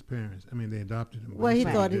thought was his parents. I mean, they adopted him. but Well, he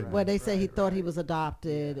said thought. didn't. Well, they say he thought he was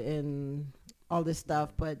adopted and all this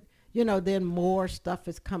stuff, but you know, then more stuff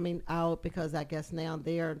is coming out because I guess now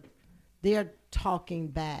they're talking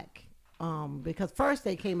back. Because first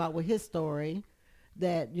they came out with his story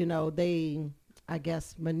that they, I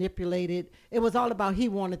guess, manipulated. It was all about he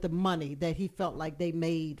wanted the money that he felt like they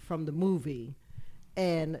made from the movie.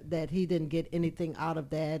 And that he didn't get anything out of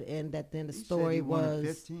that, and that then the story he wanted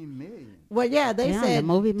was $15 million. Well, yeah, they Damn, said the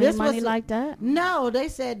movie made this money was like that? No, they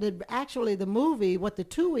said that actually the movie, what the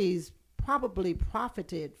Tuies probably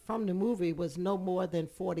profited from the movie was no more than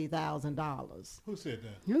 $40,000. Who said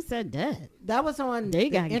that? Who said that? That was on They the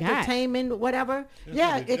got entertainment, whatever. That's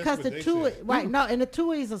Yeah, what they- because that's the what they Tuies, said. right? No, and the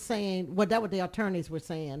Tuies are saying, well, that what the attorneys were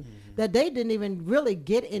saying, that they didn't even really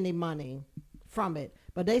get any money from it.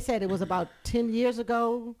 But they said it was about 10 years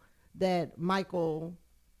ago that Michael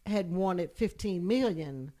had wanted $15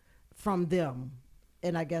 million from them,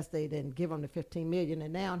 and I guess they didn't give him the $15 million.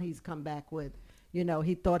 And now he's come back with,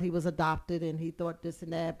 he thought he was adopted and he thought this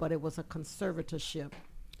and that, but it was a conservatorship.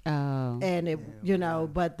 Oh. And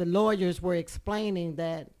it, but the lawyers were explaining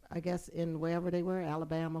that, I guess in wherever they were,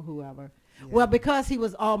 Alabama, whoever. Well, because he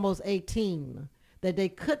was almost 18, that they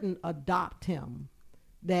couldn't adopt him,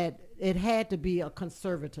 that it had to be a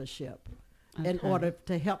conservatorship in order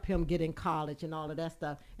to help him get in college and all of that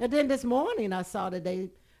stuff. And then this morning I saw that they,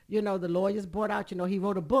 the lawyers brought out, he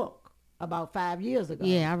wrote a book about 5 years ago.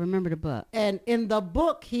 Yeah, I remember the book. And in the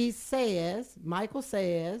book Michael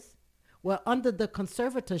says, well, under the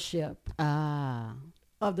conservatorship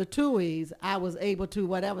of the Tuies, I was able to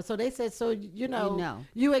whatever. So they said, so,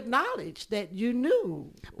 you acknowledged that you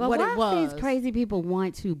knew But what why it was. these crazy people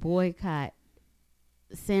want to boycott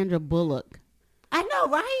Sandra Bullock I know,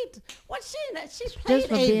 right? What she played just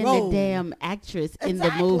for a being role. the damn actress in the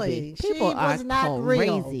Exactly. movie? She People are was not crazy.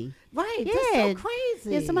 real. Right, that's so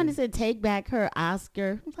crazy. Yeah, somebody said take back her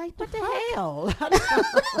Oscar. I was like, what the hell?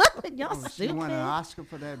 Y'all She stupid. won an Oscar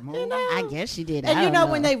for that movie. I guess she did. And I don't know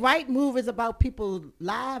when they write movies about people's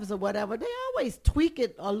lives or whatever, they always tweak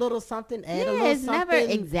it a little something, add a little it's something.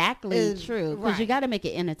 never exactly true because you right. got to make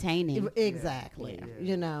it entertaining. Exactly.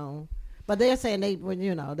 But they're saying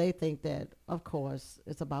they think that, of course,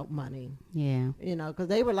 it's about money. Yeah. Because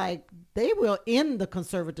they were like, they will end the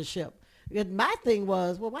conservatorship. And my thing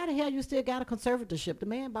was, well, why the hell you still got a conservatorship? The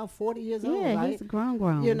man about 40 years old, Yeah, right? he's grown.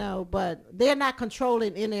 But they're not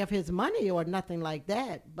controlling any of his money or nothing like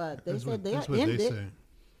that. But they said they'll end it.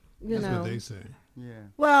 That's what they say. Yeah.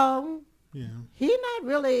 Well, yeah. He not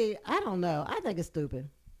really, I don't know. I think it's stupid.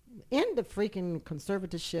 End the freaking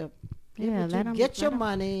conservatorship. Yeah, Get your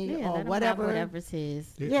money or whatever. Whatever's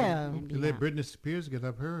his. Yeah. They let Britney Spears get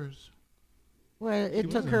up hers. Well,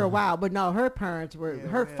 it took her a while, but no, her parents were,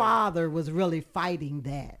 her father was really fighting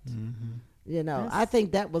that. Mm-hmm. I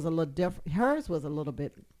think that was a little different. Hers was a little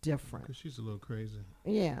bit different. Because she's a little crazy.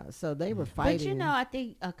 Yeah, so they were fighting. But I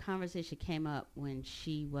think a conversation came up when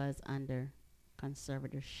she was under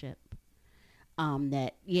conservatorship.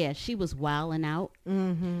 She was wilding out,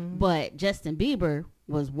 but Justin Bieber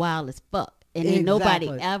was wild as fuck. And then nobody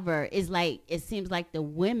ever, it seems like the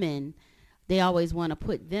women, they always want to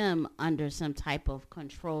put them under some type of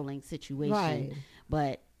controlling situation. Right.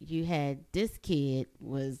 But you had this kid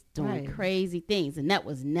was doing crazy things, and that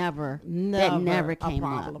was never came a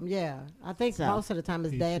problem. up. Yeah, I think most of the time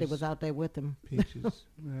his daddy was out there with him.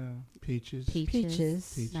 Peaches.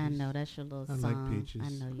 Peaches. I know that's your little song. I like Peaches. I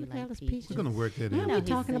know you like Peaches. We're gonna work that in. We're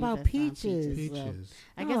talking about Peaches. Peaches.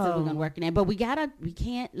 I guess we're gonna work in there, but we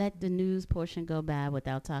can't let the news portion go by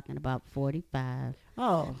without talking about 45.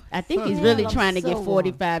 Oh, I think he's really trying to get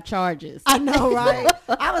 45 charges. I know, right?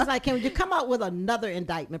 I was like, can you come out with another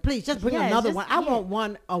indictment, please? Just bring another one. I want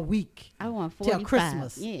one a week. I want 45 till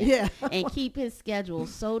Christmas. Yeah. And keep his schedule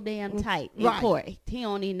so damn tight in court. He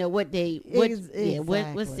don't even know what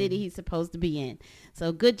what city he's supposed to be in.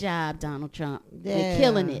 So good job, Donald Trump. You're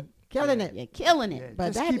killing it. You're killing it.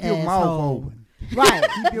 But just that keep your mouth open. Right.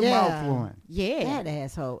 Keep your mouth flowing. Yeah. That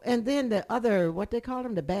asshole. And then the other, what they call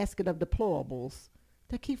them, the basket of deplorables.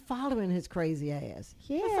 They keep following his crazy ass.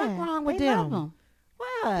 Yeah. What's wrong with they them? Love him.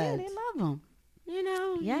 What? Yeah, they love him. You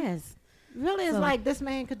know? Yes. Really, it's like this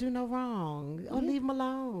man could do no wrong. Oh, leave him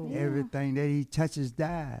alone. Everything that he touches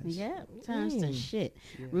dies. Yeah, turns to shit.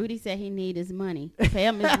 Yeah. Rudy said he need his money. Pay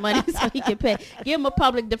him his money so he can pay. Give him a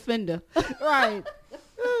public defender. Right.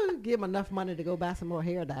 Give him enough money to go buy some more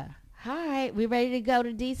hair dye. All right, we ready to go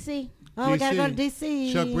to D.C.? Oh, we got to go to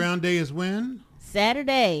D.C. Chuck Brown Day is when?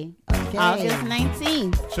 Saturday, okay. August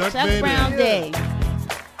 19th. Chuck Brown Day.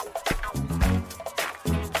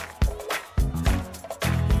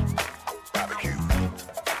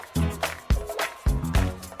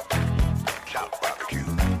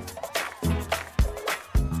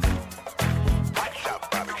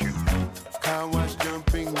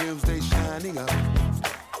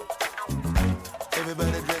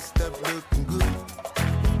 Everybody dressed up looking good.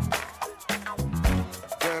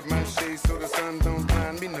 Grab my shade so the sun don't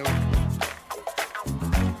blind me, no.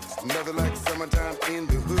 It's nothing like summertime in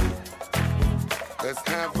the hood. Let's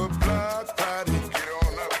have a block party. Get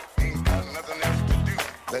on up, ain't got nothing else to do.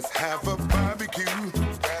 Let's have a barbecue.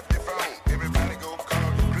 Grab your phone, everybody go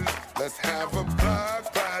call the crew. Let's have a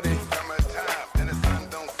block party. Summertime and the sun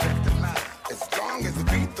don't set tonight. As long as the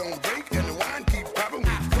beat don't break and the wine keep popping, we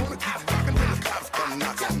gonna keep rocking till the cops come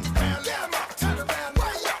knocking.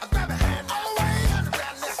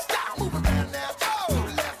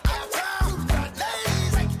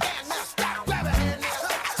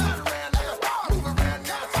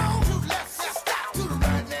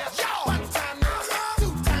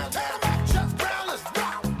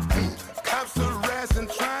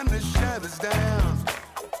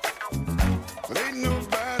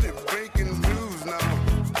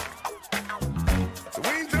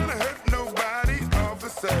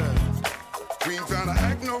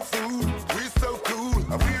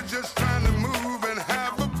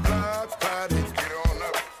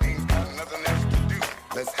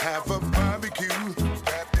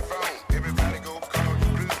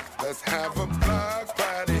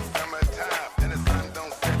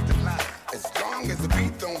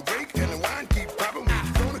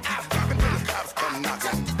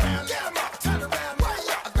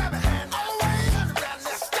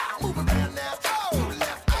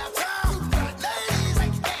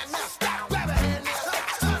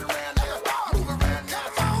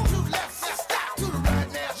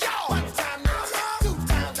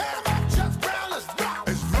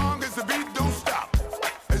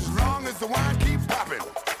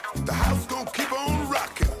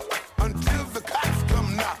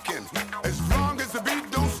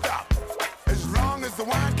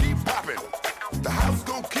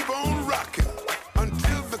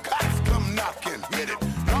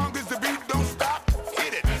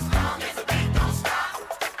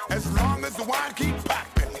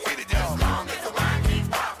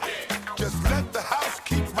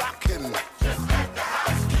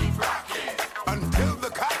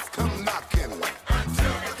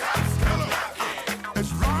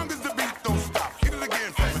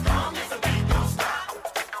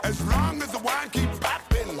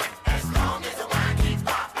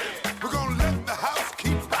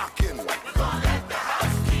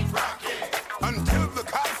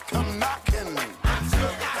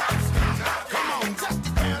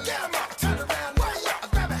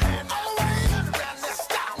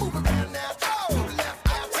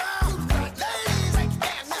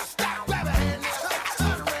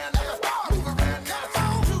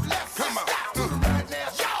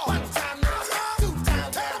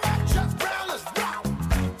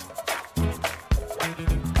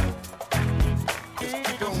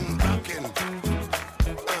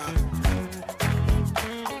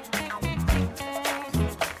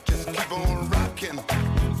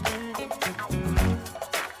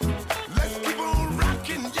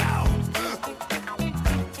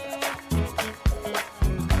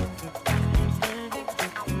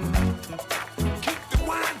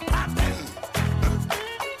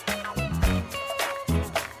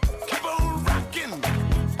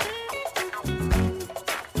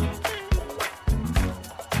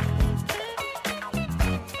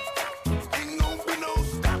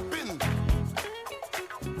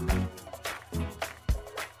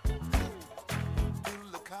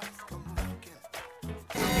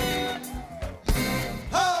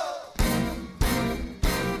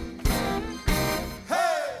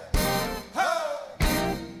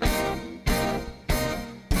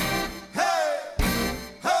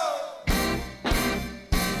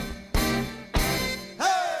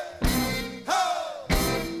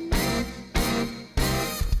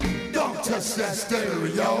 Touch that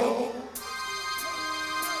stereo.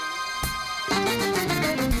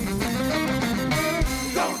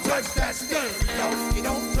 Don't touch that stereo. You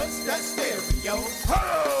don't touch that stereo.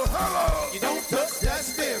 Hello, hello. You don't touch that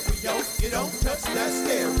stereo. You touch that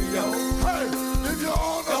stereo. Hey, if you're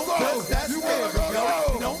on the road, touch that you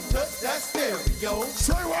stereo. Don't touch that stereo.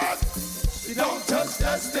 Say what? You don't touch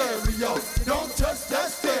that stereo. Don't touch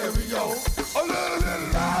that stereo. A little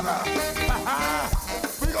bit louder.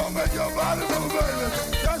 We gonna make your body move, baby.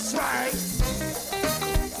 That's right.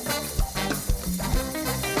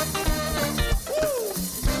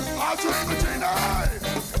 I dream of Gina.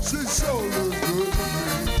 She sure looks good to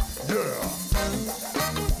me. Yeah.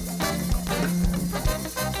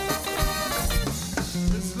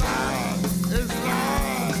 It's live. It's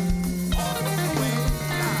live.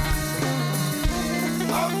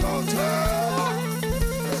 I'm gonna tell.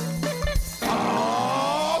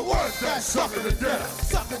 Oh, work that sucker to death.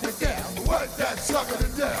 Sucker to death. Work that sucker to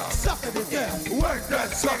death. Sucker to death. Work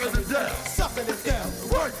that sucker to death. Sucker to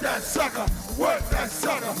death. Work that sucker. Work that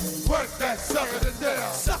sucker. Work that sucker to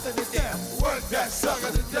death. Sucker to death. Work that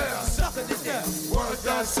sucker to death. Sucker to death. Work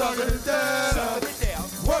that sucker to death. Sucker to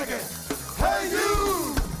death. Work it. Hey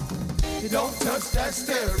you! You don't touch that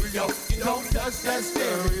stereo. You don't touch that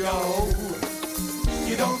stereo.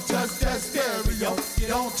 You don't touch that stereo. You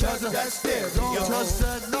don't touch that stereo. Don't touch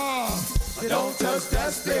that knob. You don't touch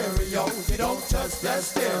that stereo. You don't touch that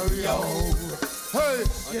stereo. Hey,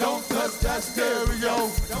 you don't touch that stereo.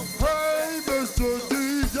 Hey, Mr.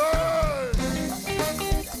 DJ.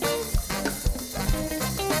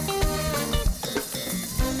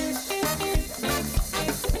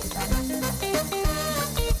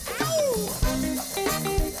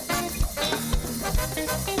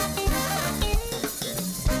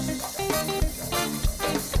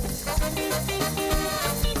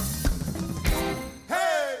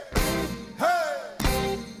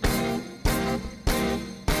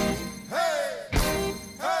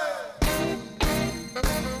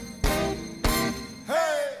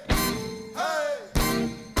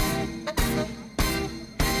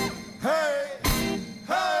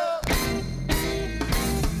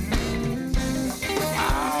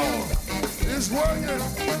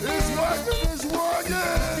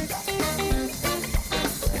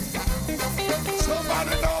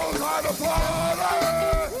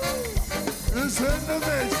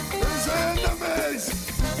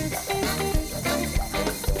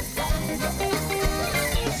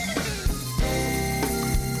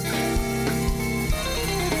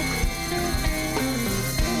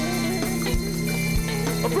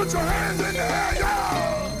 Put your hands in the air,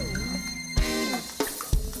 y'all!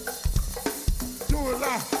 Do it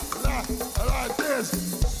like this.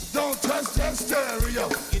 Don't touch that stereo.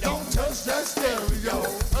 You don't touch that stereo.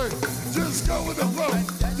 Hey, just go with the flow.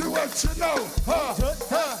 Do what you know.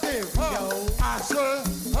 I said,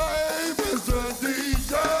 hey, Mr.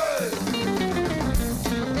 DJ.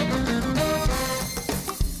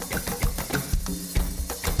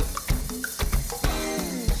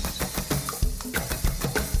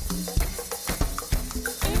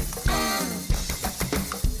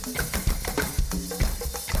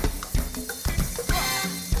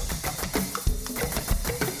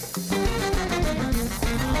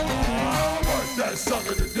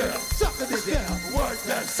 Sucker to death. Sucker to death. Work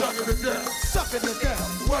that sucker to death. Sucker to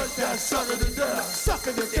death. Work that sucker to death.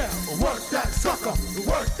 Sucker to death. Work that sucker.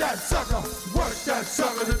 Work that sucker. Work that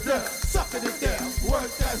sucker to death. Sucker to death.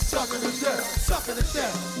 Work that sucker to death. Sucker to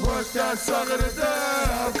death. Work that sucker to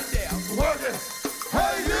death. Work it.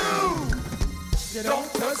 Hey you! You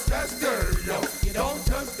don't touch that stereo. You don't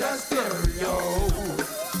touch that stereo.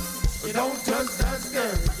 You don't touch that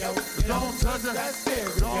stereo. You don't touch that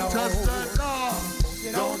stereo. Don't touch that knob.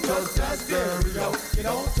 You don't touch that stereo. You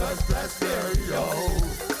don't touch that stereo.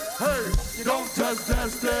 Hey, you don't touch that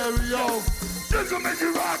stereo. This'll make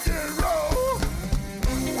you rock and roll.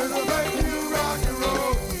 This'll make you rock and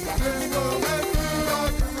roll. This'll make you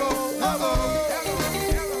rock and roll. Hello.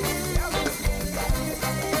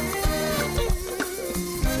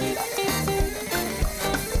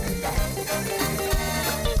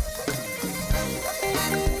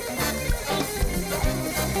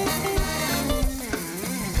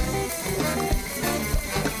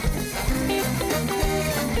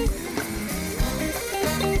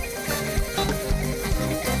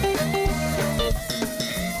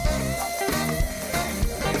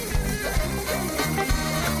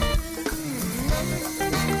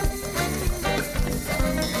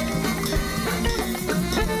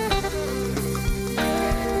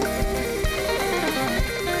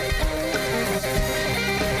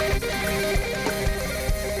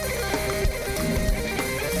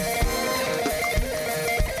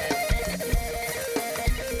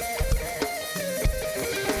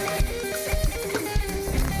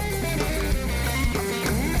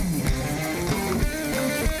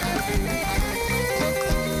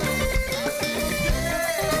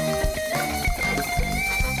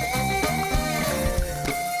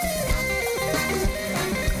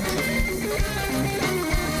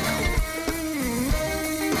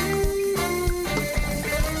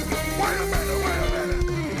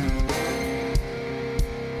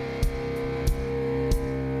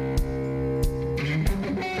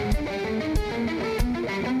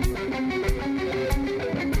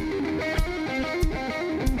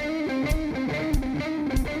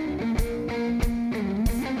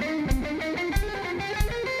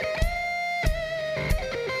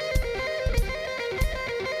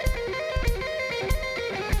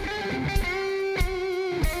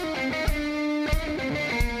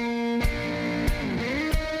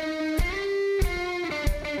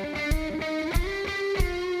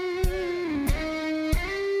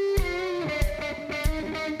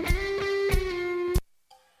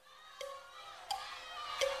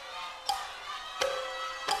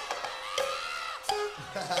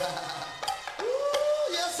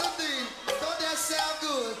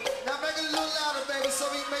 so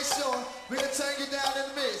we can make sure we can turn you down in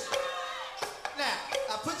the mix. Now,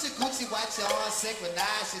 I put your Gucci watch on,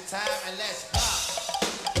 synchronize your time, and let's rock.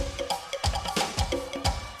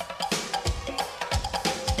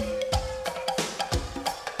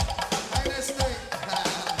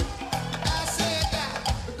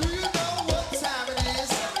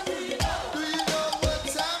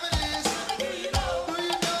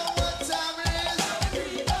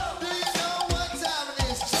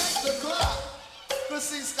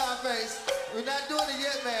 We're not doing it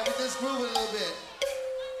yet, man. We're just grooving a little bit.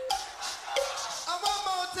 One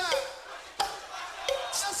more time.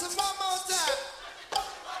 Just one more time.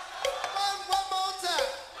 One more time.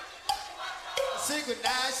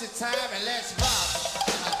 Synchronize your time and let's rock.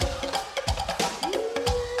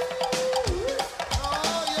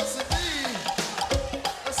 Oh, yes indeed.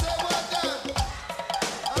 Let's say well done.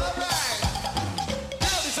 All right.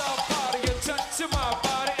 Girlies all partying, touching my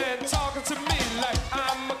body and talking to me like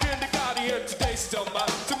I'm a kindergarten. Today she's on my,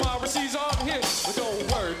 tomorrow she's on here. But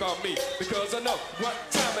don't worry about me because I know what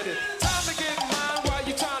time it is. Time to get mine while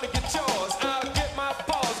you trying to get yours. I'll get my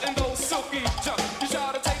paws in those silky jumps. You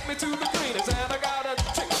try to take me to the cleaners and I got a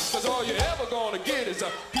trick. Cause all you're ever gonna get is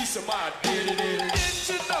a piece of my ditty. Did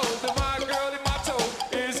you know that my girl in my toe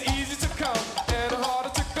is easy to come and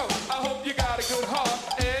harder to go? I hope you got a good heart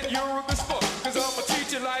and you're a good sport. Cause I'ma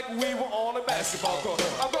treat you like we were on a basketball court.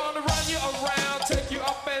 I'm gonna run you around, take you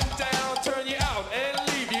up and down, turn you out and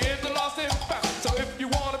leave you in the lost and found. So if you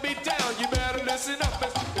wanna be down, you better listen up.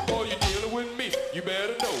 And before you're dealing with me, you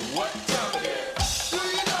better know what time it is. Do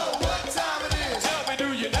you know what time it is? Tell me,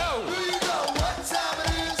 do you know? Do you know what time it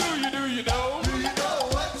is? Do you know? Do you know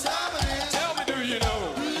what time it is? Tell me, do you know?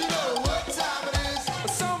 Do you know what time it is?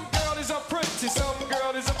 Some girlies are pretty, some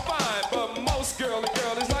girlies are fine, but most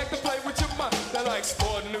girlies like to play with your mind. They like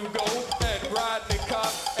sporting new gold and riding a car,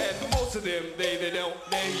 and most of them they don't.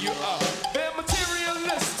 There you are. They're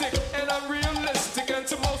materialistic and unrealistic, and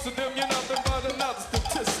to most of them you're nothing but another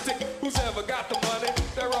statistic. Who's ever got the money?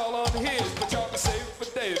 They're all on his, but y'all can save it for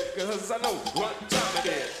days, cause I know what time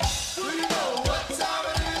it is. Do you know what time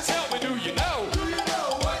it is? Tell me, do you know? Do you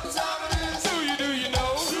know what time it is? Do you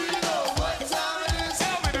know? Do you know what time it is?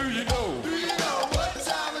 Tell me, do you know? Do you know what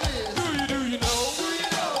time it is? Do you know? Do you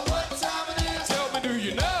know what time it is? Tell me, do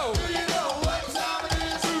you know? Do you know what time it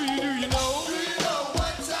is? Do you know? Do you know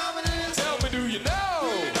what time it is? Tell me, do you know? Do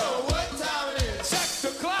you know what time it is? Check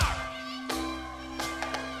the clock.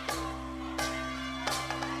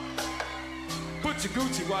 Put your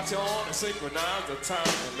Gucci watch on and synchronize the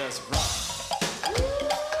time and let's rock.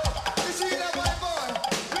 You see that white boy?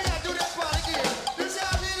 We gotta do that part again. This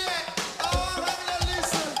y'all hear that? Oh, Honey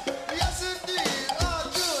Lisa. Yes indeed. Oh,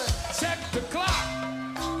 good. Check the clock.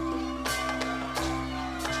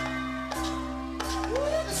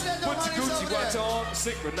 Listen to that Put your honeys Gucci over watch there. on,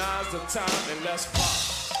 synchronize the time and let's rock.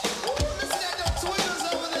 Listen to them twins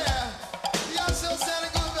over there. Y'all still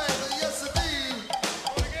sounding good, baby. Yes indeed.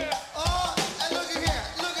 Oh, and look at here.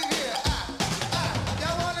 Look at here.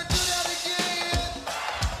 Y'all wanna do that again?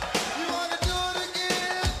 You wanna do it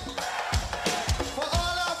again? For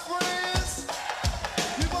all our friends?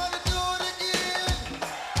 You wanna do it again?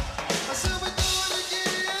 I said we do it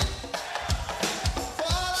again. For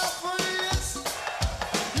all our friends?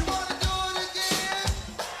 You wanna do it again?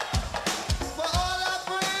 For all our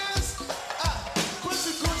friends? Put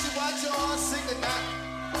your Gucci watch on, sing a night.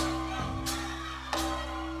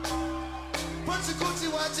 Put your Gucci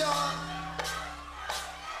watch on.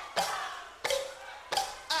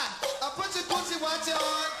 Put your Gucci watch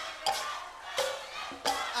on.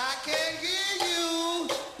 I can't hear you.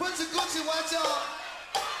 Put your Gucci watch on.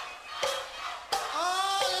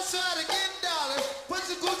 Oh, let's try it again, darling. Put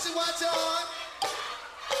your Gucci watch on.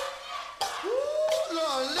 Ooh,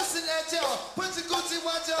 Lord, listen at y'all. Put your Gucci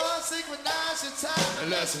watch on. Synchronize your time and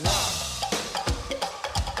let's rock.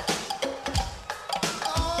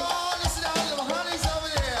 Oh, listen to all them honeys over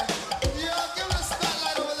there. Yeah, give them a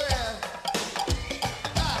spotlight over there.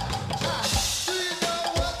 Do you know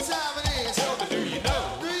what time it is? Tell me, do you know?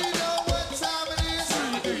 Do you know what time it is?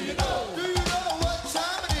 Do you know? Do you know what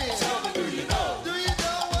time it is? Tell me, do you know? Do you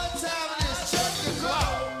know what time it is? Check the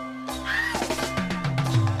clock.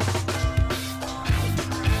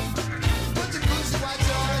 Put your Gucci watch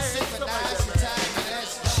on, synchronize your time, and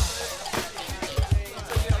let's rock.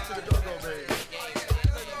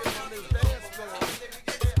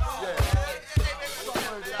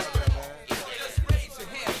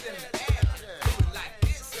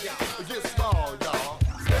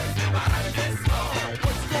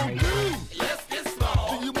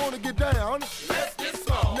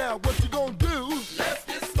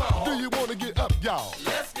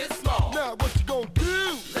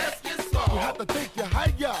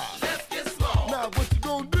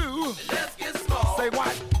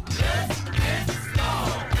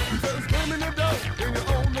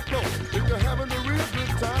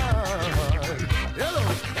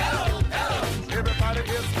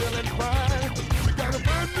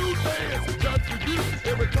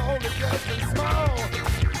 and small.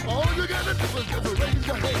 All you gotta do is just raise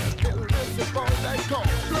your hand and listen for that call.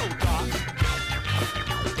 Blow drop.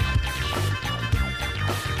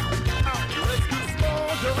 Let's get small,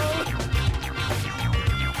 girl.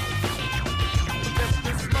 Let's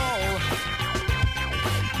get small.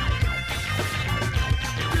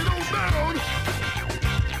 Get on down.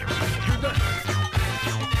 Get down.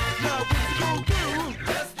 Now what you gonna do?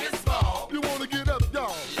 Let's get small. You wanna get up,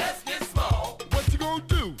 y'all? Let's get small. What you gonna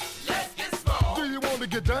do? Let's get small. Do you wanna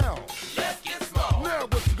get down? Let's get small. Now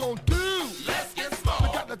what you gonna do? Let's get small. We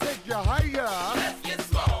got to take you higher. Let's get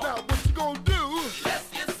small. Now what you gonna do? Let's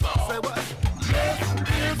get small. Say what? Let's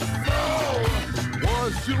get small.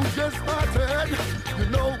 Once you get started, you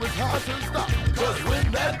know it's hard to stop. Cause when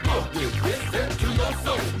that boogie gets into your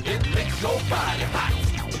soul, it makes your body hot.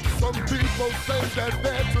 Some people say that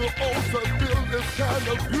they're too old to feel this kind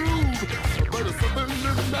of groove, but it's something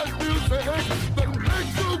in that music that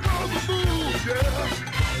makes you wanna move, yeah.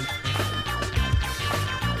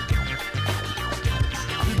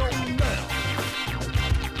 You know now.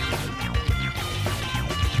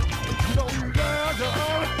 You know now,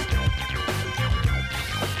 girl.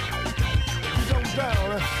 You know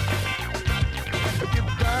down. Get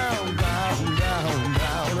down, down, down,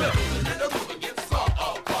 down.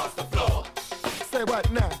 Say what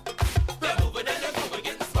now? They're moving and they're moving,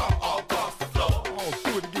 getting small all across the floor. Oh,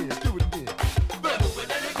 do it again, do it again. They're moving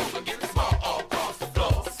and they're moving, getting small all across the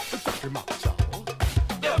floor. Check him out, y'all.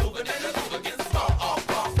 They're moving and they're moving, getting small all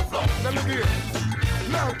across the floor. Now look here.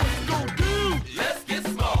 Now what you gonna do? Let's get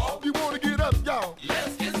small. You wanna get up, y'all?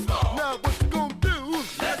 Let's get small. Now what you gonna do?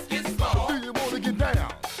 Let's get small. Do you wanna get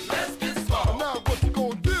down? Let's get small. Now what you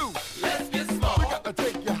gonna do? Let's get small. We gotta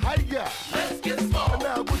take you higher. Let's get small.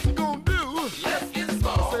 Now what you gonna do? Let's get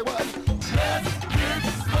small. Say what? Let's get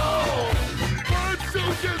small. Once you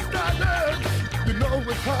get started, you know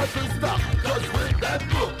it's hard to stop. Cause when that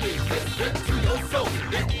boogie gets into your soul,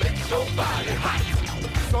 it makes your body hot.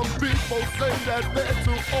 Some people say that they're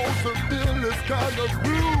too old to feel this kind of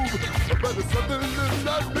groove, but it's something in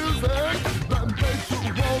that music that makes you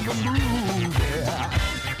wanna move, yeah.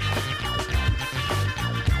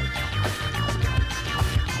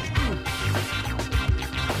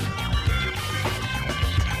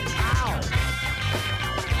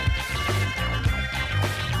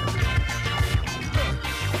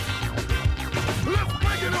 Let's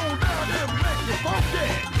break it on down and make it funky.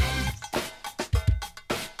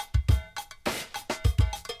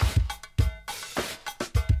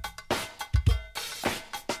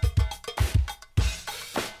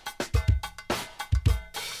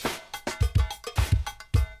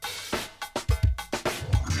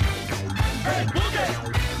 Hey, boogie!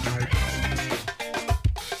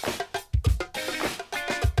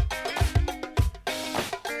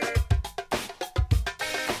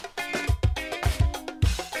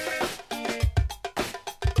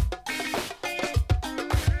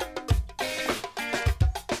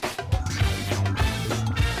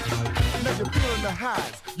 Now you're feeling the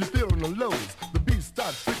highs, you're feeling the lows. The beat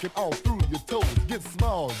starts kicking all through your toes. Get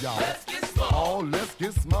small, y'all. Let's get small. Oh, let's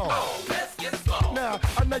get small. Oh, let's get small. Now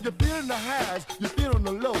you're feeling the highs, you're feeling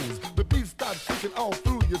the lows. The beat starts kicking all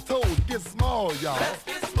through your toes. Get small, y'all. Let's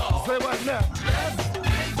get small. Say what now? Let's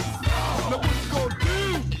get small. Now what you gonna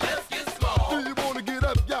do? Let's get small. Do you wanna get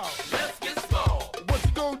up, y'all? Let's get small. What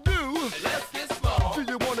you gonna do? Let's get small. Do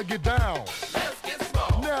you wanna get down? Let's get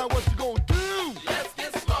small. Now what you gonna do? Let's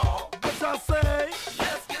get small. What y'all say?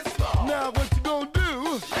 Let's get small. Now what you gonna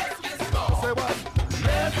do? Let's get small. Say what?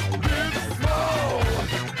 Let's get small.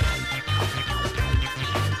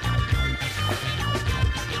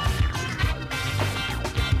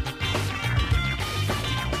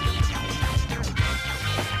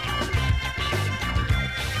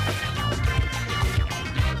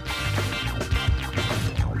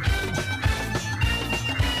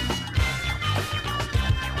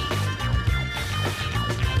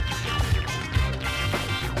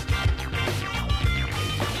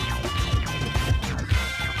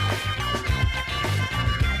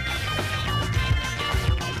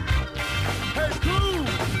 Hey, cool.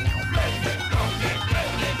 Make it funky,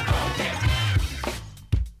 make it funky.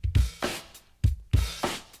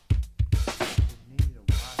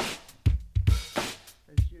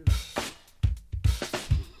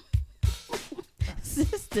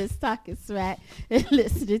 Sisters talking smack and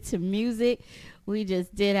listening to music. We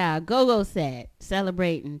just did our go-go set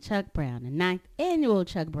celebrating Chuck Brown. The 9th annual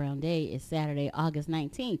Chuck Brown Day is Saturday, August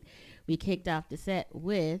 19th. We kicked off the set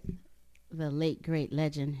with the late great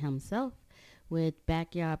legend himself with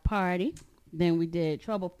Backyard Party. Then we did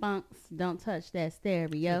Trouble Funk's Don't Touch That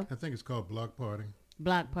Stereo. I think it's called Block Party.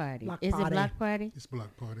 Block party. Block Is party. it block party? It's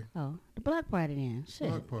block party. Oh, the block party then. Shit.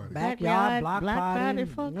 Block party. Backyard, block party.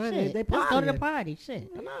 Fuck Yeah, shit. they Let's go to the partying. party.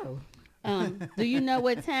 Shit. I know. Do you know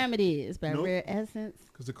what time it is by Nope. Rare Essence?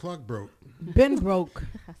 Because the clock broke. Been broke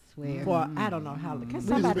I swear. for I don't know how. Can It's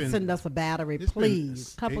somebody been- send us a battery, it's been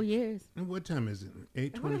please? Couple years. And what time is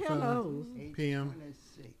it? Who the hell 8:25 knows? p.m.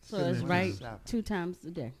 So it's Sitting right at 2 times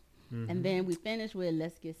a day. And then we finish with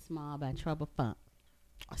Let's Get Small by Trouble Funk.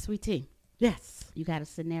 Sweet Tea, Yes. you got a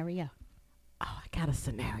scenario. Oh, I got a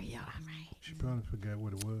scenario. All right. She probably forgot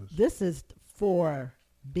what it was. This is for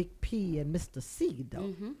Big P and Mr. C, though.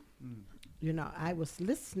 Mm-hmm. You know, I was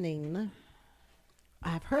listening.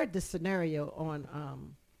 I've heard this scenario on,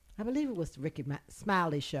 I believe it was Ricky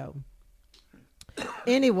Smiley show.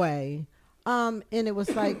 Anyway, and it was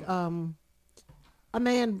like a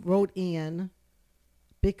man wrote in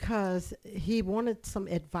because he wanted some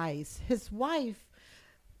advice. His wife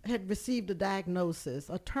had received a diagnosis,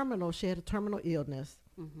 she had a terminal illness.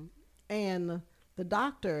 Mm-hmm. And the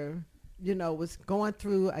doctor, you know, was going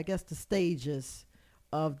through, I guess, the stages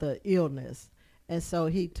of the illness. And so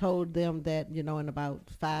he told them that, you know, in about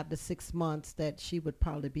 5 to 6 months that she would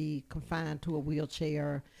probably be confined to a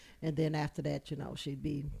wheelchair. And then after that, you know, she'd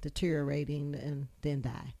be deteriorating and then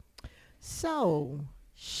die. So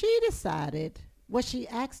she decided, she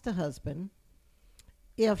asked the husband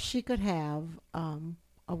if she could have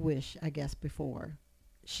a wish, I guess, before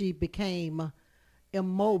she became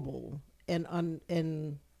immobile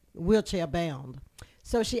and wheelchair bound.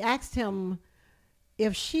 So she asked him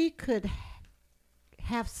if she could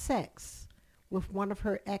have sex with one of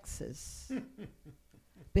her exes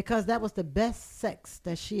because that was the best sex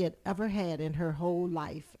that she had ever had in her whole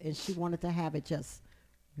life, and she wanted to have it just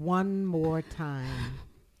one more time.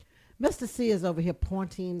 Mr. C is over here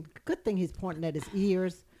pointing. Good thing he's pointing at his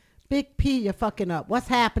ears. Big P, you're fucking up. What's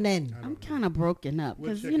happening? I'm kind of broken up We'll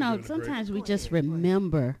because, check you it know, during the break. sometimes we just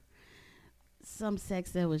remember some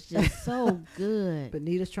sex that was just so good.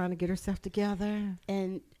 Benita's trying to get herself together.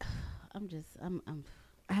 And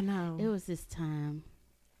I know. it was this time.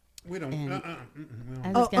 We don't. And we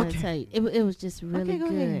I don't. just got to okay. tell you, it was just really go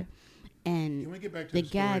good. ahead. And Can we get back to the the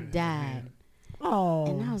guy story at died. hand? Oh.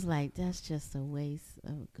 And I was like, that's just a waste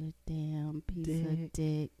of a good damn piece of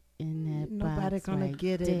dick in that Nobody box gonna right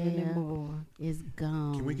get it there. anymore. It's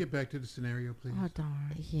gone. Can we get back to the scenario, please? Oh,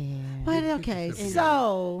 darn. Yeah. But okay, And-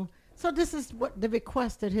 so this is what the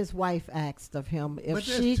request that his wife asked of him. If But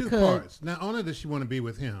there's she two could, parts. Not only does she want to be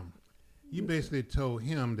with him, you basically told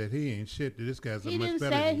him that he ain't shit. That this guy's He much didn't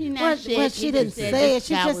better say than he you. not well, shit. well, He she didn't just said say it. this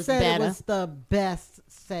She guy just was said better. it was the best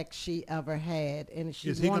sex she ever had, and she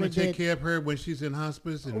Is he going to wanted take it. care of her when she's in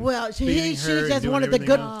hospice? And Well, feeding she her and just doing wanted the everything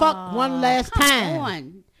good else? fuck one last Come time.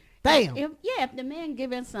 on. Damn. If the man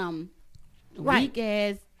giving some Right. weak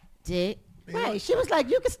ass dick, Right. She was like,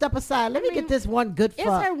 "You can step aside. Let me get this one good it's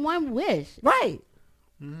fuck." her one wish. Right.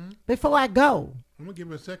 Before I go. I'm going to give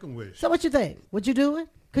her a second wish. So what you think? Would you do it?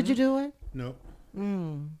 Could you do it? No.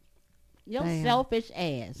 Your Damn. selfish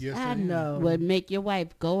ass Yes, I know. would make your wife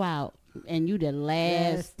go out and you the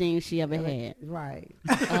last Yes. thing she ever had. Right.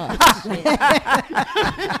 Oh, shit.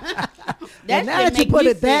 And now shit that you make put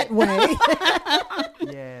me it that sick. way.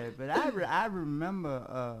 Yeah, but I remember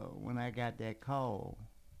when I got that call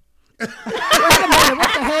Wait a minute.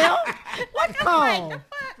 What the hell? What call?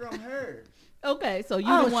 from her. Okay, so you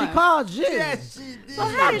Oh, the one. she called you. Yes, she did. So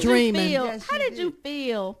how did dreaming. you feel? Yes, how she did you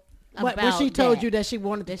feel When about she told that? you that she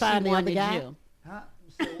wanted to that find she the other wanted guy? you? Huh?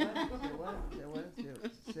 Say what?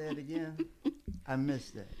 Say it again. I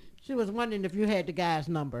missed that. She was wondering if you had the guy's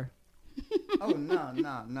number. Oh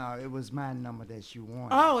no! It was my number that she wanted.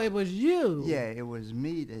 Oh, it was you. Yeah, it was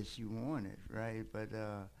me that she wanted, right? But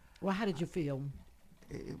Well, how did you feel?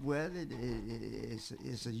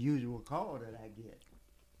 it's a usual call that I get.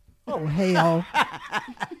 Oh hell!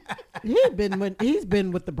 He's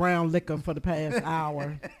been with the brown liquor for the past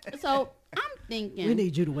hour. So I'm thinking. We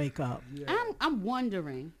need you to wake up. I'm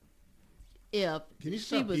wondering if Can you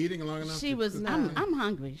she stop was, eating long enough? She to was. cook I'm something?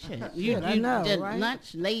 hungry. Shit. Shit, I know, did right?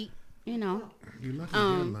 lunch late. You know. You lucky to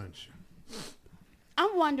get lunch.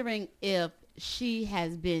 I'm wondering if she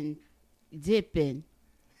has been dipping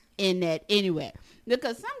in that anywhere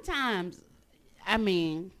because sometimes, I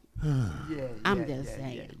mean, Yeah, I'm just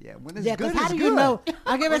saying. Yeah. When it's Yeah, good, because how it's do good. you know?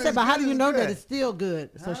 I give her When say, it's but how good, do you it's know that good. it's still good?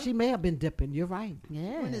 So she may have been dipping. You're right.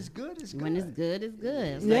 Yeah. When it's good, it's good. When it's good, it's good.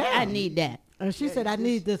 It's Yeah. like, I need that. And she Yeah, said, I just-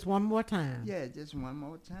 need this one more time. Yeah, just one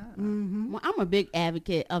more time. Mm-hmm. Well, I'm a big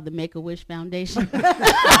advocate of the Make-A-Wish Foundation.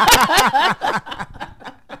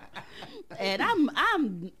 And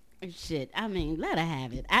I'm shit. I mean, let her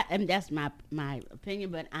have it. And that's my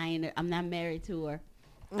opinion, but I'm not married to her.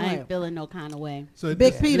 I ain't feeling no kind of way. So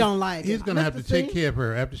Big P don't like He's it. going to have Mr. to take C? care of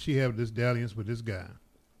her after she have this dalliance with this guy.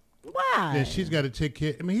 Why? Then she's got to take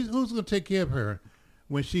care. I mean, who's going to take care of her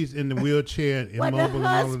when she's in the wheelchair, Well, immobile, the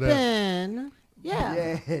and all of that? husband.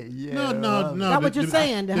 Yeah. No. That's what you're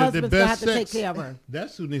saying. The husband's going to have to take care of her.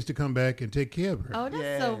 That's who needs to come back and take care of her.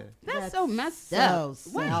 Oh, that's so messed so up.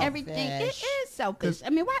 Why selfish. everything? It is selfish. I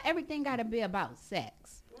mean, why everything got to be about sex?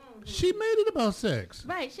 She made it about sex.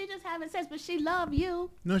 Right. She just having sex, but she love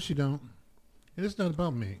you. No, she don't. And it's not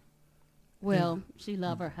about me. Well, she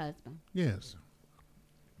love her husband. Yes.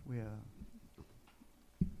 Well.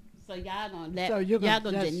 So y'all gonna let So you're y'all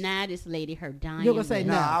gonna gonna just- deny this lady her dying? You're gonna say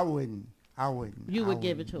No, no. I wouldn't. You would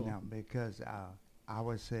give it to her. No, because I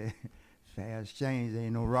would say fast change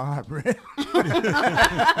ain't no robbery.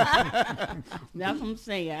 That's what I'm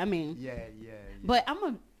saying. I mean, yeah. But all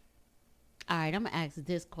right, I'm gonna ask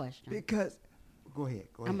this question. Because, go ahead.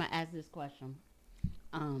 I'm gonna ask this question,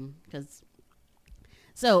 because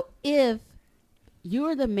so if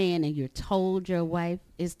you're the man and you're told your wife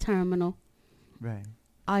is terminal, right?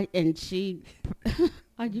 And she,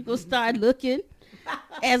 are you gonna start looking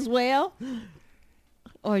as well,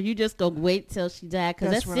 or you just gonna wait till she died? Because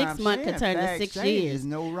that That's what 6 I'm months could saying. turn to Fast 6 change years. is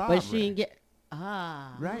no But robbery. she didn't get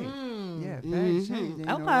Right. Yeah, fast Mhm. change ain't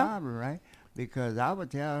no Okay. robbery, right? Because I would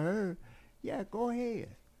tell her, yeah, go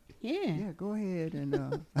ahead. Yeah, go ahead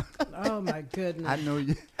and. Oh my goodness! I know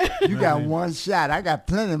you. You got one shot. I got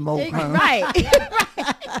plenty more. Coming. Right.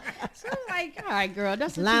 So I'm like, all right, girl,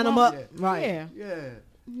 that's what Line you them want. up. Right. Yeah.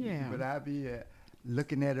 Yeah. But I be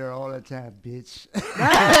looking at her all the time, bitch.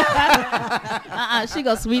 She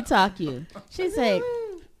go sweet talk you. She say,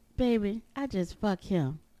 baby, I just fuck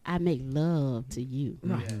him. I make love to you.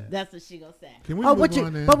 Right. Yeah. That's what she gonna say. Can we Oh, move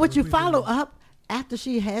on then? but would you follow up after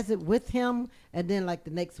she has it with him, and then like the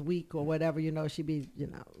next week or whatever, she be,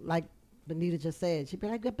 like Benita just said, she'd be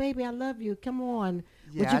like, "Baby, I love you. Come on."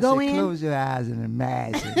 Yeah, would you go in? Close your eyes and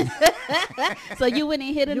imagine. So you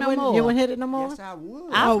wouldn't hit it no more? You wouldn't hit it no more? Yes, I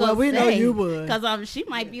would. I was well, gonna we know say, you would. Because she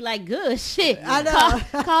might be like, good shit. I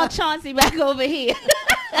know. Call Chauncey back over here.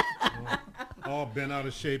 All bent out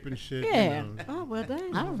of shape and shit. Yeah. Oh, well,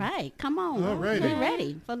 dang. All right. Come on. All righty. Get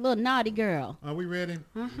ready for a little naughty girl. Are we ready?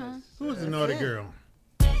 Uh-huh. Who's the naughty girl?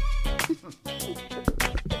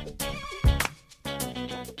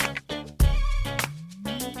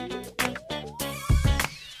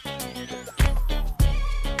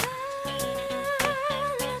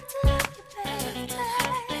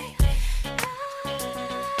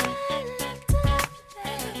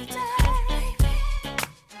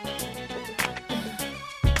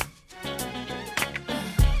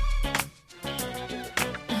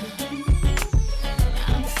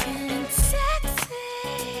 I'm feeling sexy.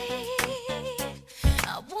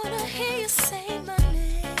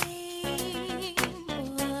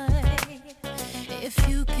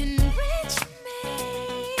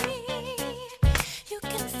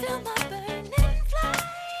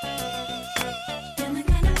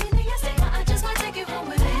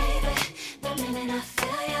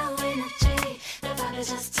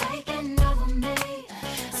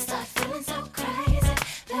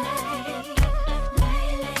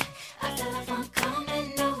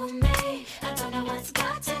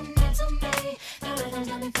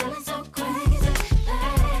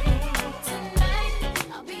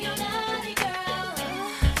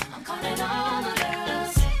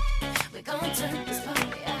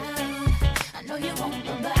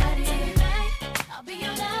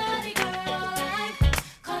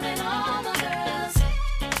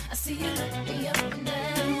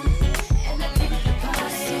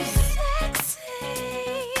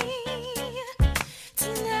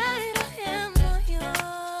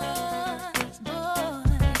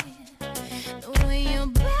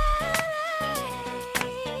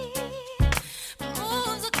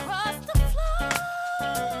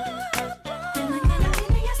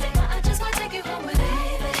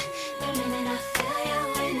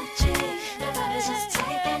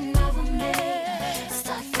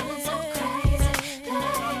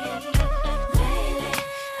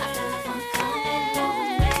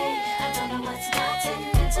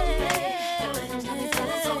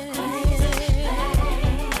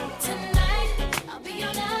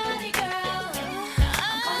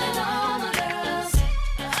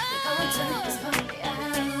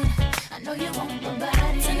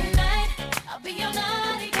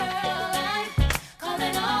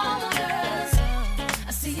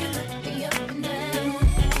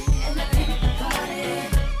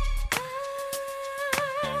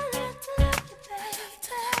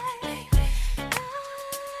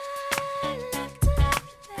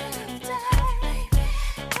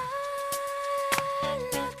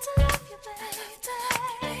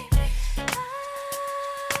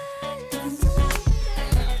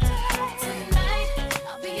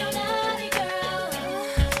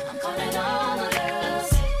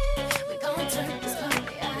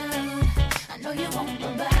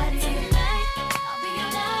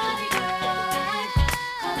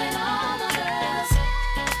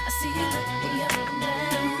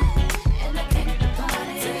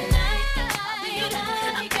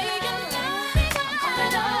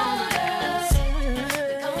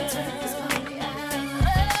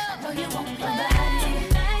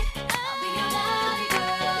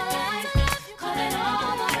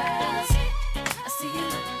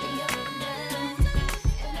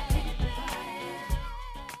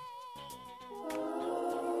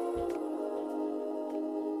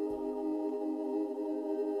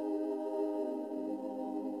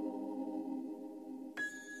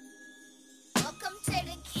 Welcome to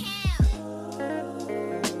the camp.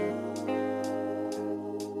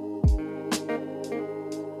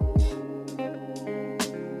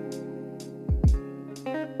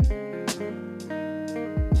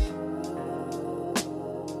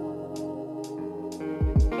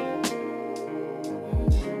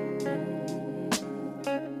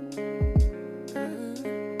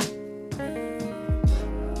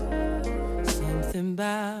 Something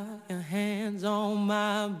about your hands on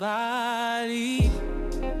my body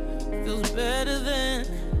feels better than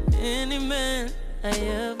any man I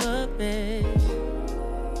ever been.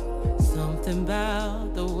 Something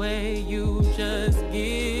about the way you just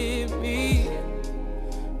give me.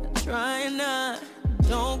 I try and I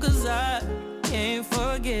don't, 'cause I can't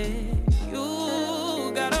forget.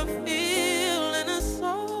 You got a feel and a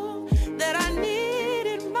soul that I need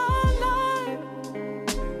in my life.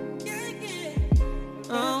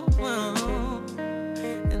 Oh,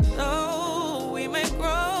 and though we may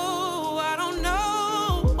grow, I don't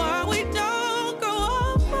know why we don't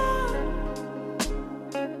grow apart.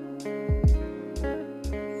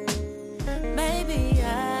 Baby,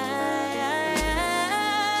 I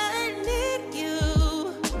need you.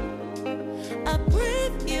 I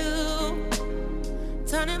breathe you,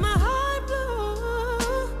 turning my heart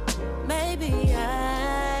blue. Baby, I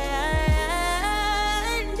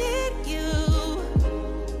need you.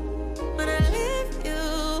 When I leave you,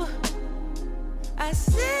 I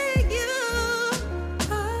see you.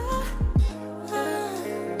 Ah, ah,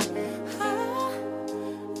 ah,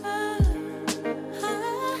 ah,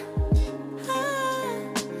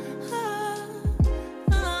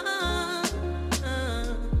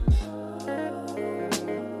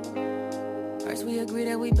 First we agree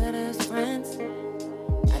that we better as friends.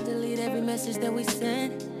 I delete every message that we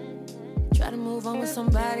send. Try to move on with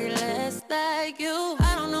somebody less like you.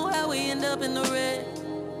 I don't know how we end up in the red.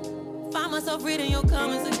 Find myself reading your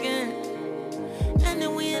comments again, and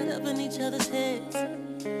then we end up in each other's heads.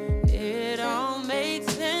 It all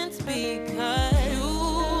makes sense because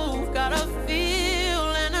you've got a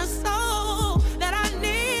feel and a soul that I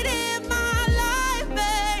need in my life,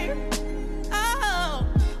 babe. Oh,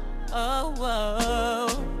 oh, oh.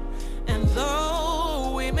 And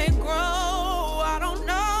though we may grow, I don't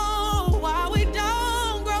know why we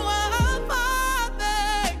don't grow apart,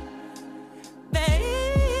 babe.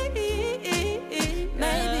 Maybe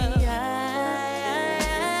I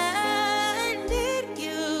need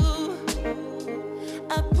you.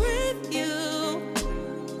 I breathe you,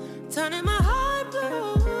 turning my heart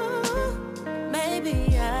blue. Maybe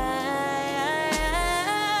I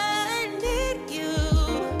need you.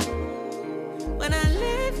 When I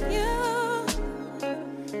leave you,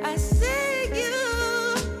 I see you.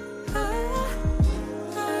 Ah,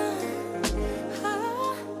 ah, ah,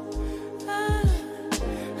 ah,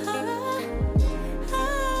 ah,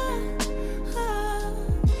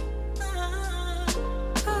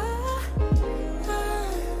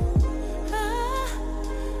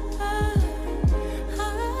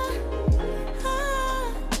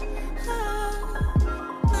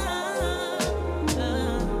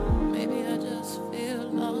 Maybe I just feel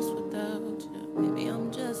lost without you. Maybe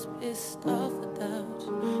I'm just pissed off without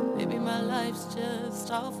you. Maybe my life's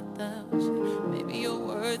just off without you. Maybe you're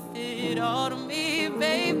worth it all to me,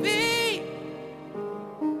 baby.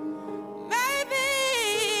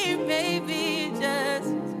 Maybe, maybe, just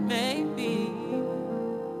maybe.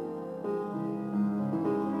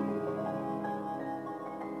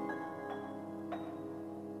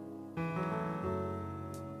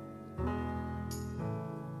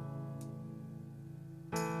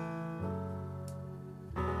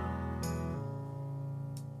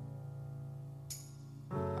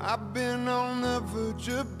 I've been on the verge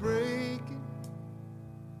of breaking.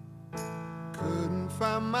 Couldn't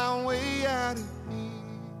find my way out of here.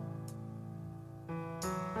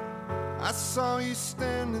 I saw you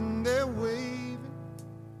standing there waving,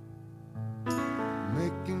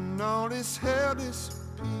 making all this hell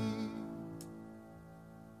disappear.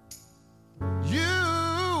 You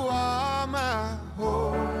are my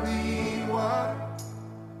holy water.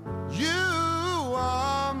 You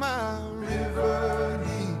are my river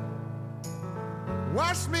deep.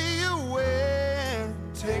 Wash me away and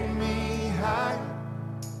take me high.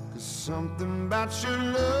 'Cause something about your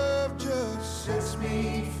love just sets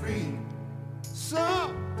me free.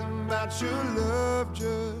 Something about your love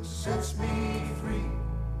just sets me free.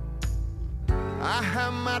 I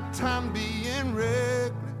have my time being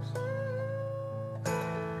reckless,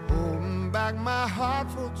 holding back my heart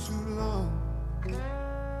for too long.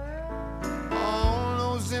 All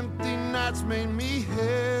those empty nights made me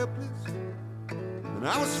helpless, and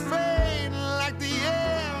I was fading like the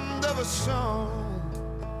end of a song.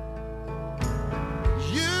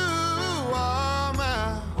 You are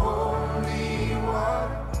my holy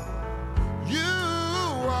water. You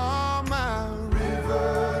are my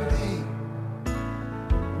river deep.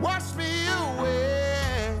 Wash me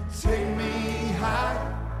away, take me high.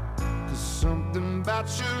 'Cause something about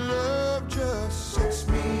your love just sets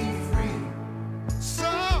me free.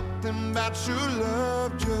 Something about your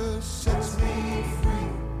love just sets me free.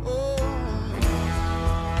 Oh,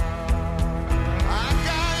 I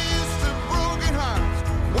got used to broken hearts,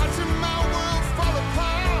 watching my world fall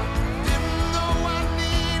apart. Didn't know I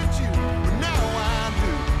needed you, but now I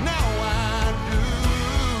do, now I do.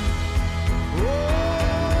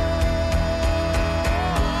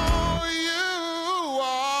 Oh, you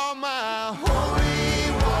are my holy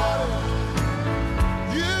water.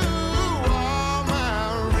 You are my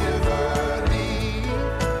river deep.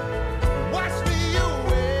 Wash me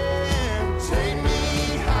away and take me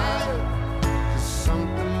higher. 'Cause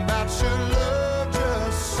something about your love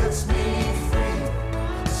just sets me free.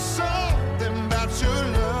 Something about your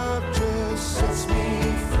love just sets me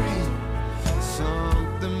free.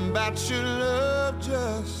 Something about your love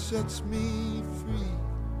just sets me free.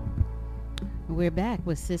 We're back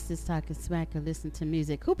with Sisters Talking Smack or Listen to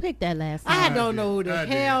Music. Who picked that last song? I don't know who the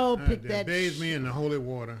hell picked that. Bathe me in the holy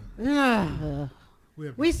water.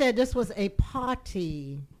 We said this was a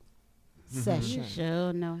party session. You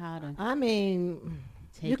sure know how to. I mean,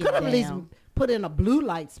 take you it could have at least down. put in a blue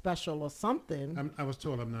light special or something. I was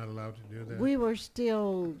told I'm not allowed to do that. We were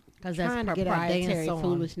still Because that's trying to get our proprietary dance on.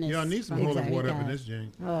 foolishness. Y'all need some holy water up in this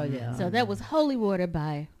jank. Oh, yeah. So that was Holy Water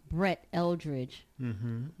by Brett Eldridge.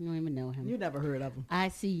 Mm-hmm. You don't even know him. You never heard of him. I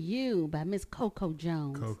See You by Miss Coco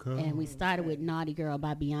Jones. Coco. And we started with Naughty Girl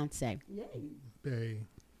by Beyonce. Bay.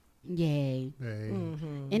 Yay. Bay.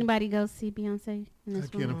 Anybody go see Beyonce in this I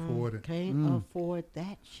can't room? afford it. Can't afford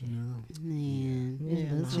that shit. No. Man. Yeah,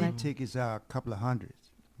 it looks Cheap like tickets are a couple of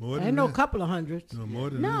hundreds. More than Ain't no that. couple of hundreds. No, more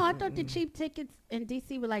than No, that. I thought the cheap tickets in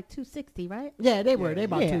D.C. were like $260, right? Yeah, they were. They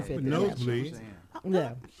about Yeah. $250. Nosebleed.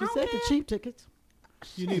 Yeah, she said the cheap tickets.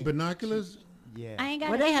 You need binoculars? Yeah. I ain't got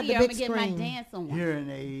Well, to they see had the her. I'm big gonna get my screen. dance on one. Hearing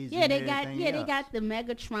aids. Yeah, and they got everything they else. got the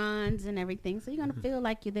Megatrons and everything, so you're gonna feel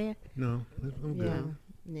like you're there. No, I'm Yeah, good.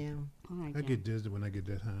 yeah. All right, I John. get dizzy when I get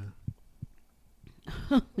that high.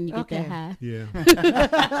 when you get Okay. that high. Yeah.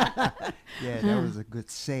 Yeah, that was a good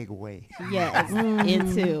segue. Yes,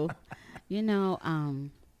 into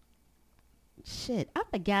shit. I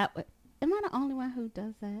forgot what. Am I the only one who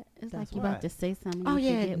does that? It's like you about right. to say something. Oh, you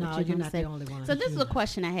yeah, forget no, what you're gonna not say. the only one. So this is You're a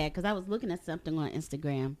question I had because I was looking at something on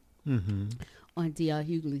Instagram Mm-hmm. on D.L.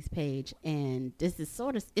 Hughley's page, and this is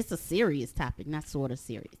it's a serious topic, not sort of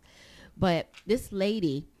serious. But this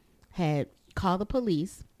lady had called the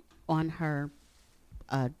police on her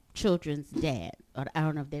children's dad, or I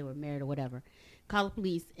don't know if they were married or whatever. Called the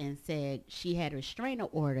police and said she had a restraining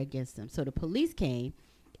order against him. So the police came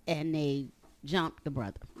and they jumped the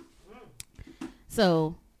brother.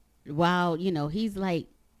 So while, he's like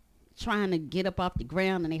trying to get up off the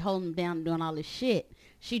ground and they hold him down and doing all this shit,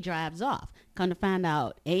 she drives off. Come to find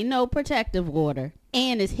out, ain't no protective order,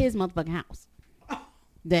 and it's his motherfucking house.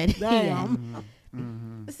 That he had.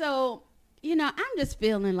 So, I'm just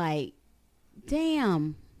feeling like,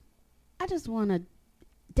 damn, I just want to,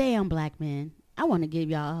 damn black men, I want to give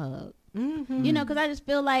y'all a hug. Mm-hmm. Because I just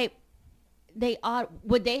feel like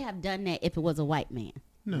would they have done that if it was a white man?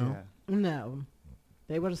 No. Yeah. No.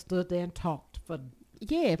 They would have stood there and talked for.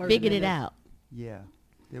 Yeah, 30 figured it minutes. out. Yeah.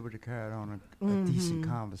 They would have carried on a decent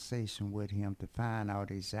conversation with him to find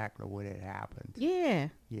out exactly what had happened. Yeah.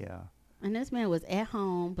 Yeah. And this man was at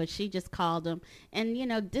home, but she just called him. And,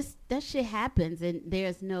 that shit happens, and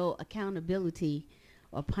there's no accountability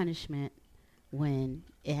or punishment when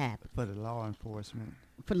it happens. For the law enforcement.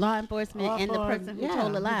 For law enforcement Or and the for- person who yeah,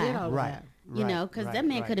 told a who lie. did all Right. that. Because that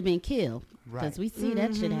man could have been killed. Right. Because we see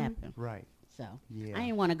that shit happen. Right. So Yeah. I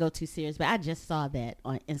didn't want to go too serious, but I just saw that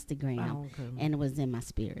on Instagram, Oh, okay. and it was in my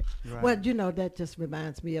spirit. Right. Well, that just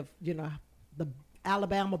reminds me of, the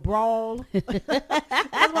Alabama brawl. That's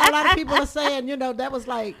what a lot of people are saying, that was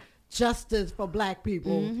like justice for black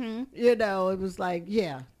people. It was like,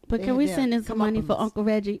 yeah. But they can had we their send in some money for comeuppance. Uncle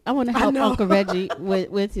Reggie? I want to help know. Uncle Reggie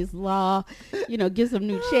with his law, get some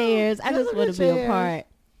new chairs. I Get just some want new to be a chairs. part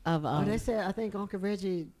of. Oh, they said, I think Uncle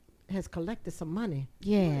Reggie has collected some money.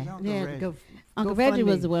 Yeah. Uncle Yeah, Reggie? Uncle Reggie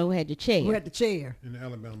was the one one who had the chair. who had the chair. In the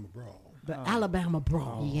Alabama brawl. The Alabama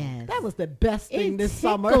brawl. Yes. That was the best thing It this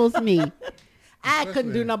summer. tickles me. I couldn't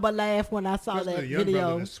do Especially- nothing but laugh when I saw Especially that the young video.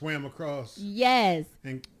 brother that swam across Yes.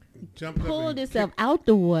 and jumped up Pulled and himself kicked, out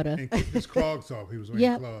the water. and kicked his clogs off. He was wearing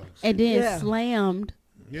Yep. clogs. And then Yeah. slammed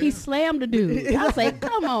He slammed the dude. I was like,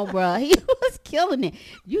 come on, bro. He was killing it.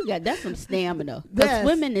 That's some stamina. Because Yes,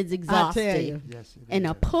 swimming is I exhausting. tell you. Yes, it And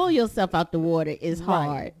to is. pull yourself out the water is Right.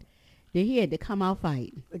 hard. Then he had to come out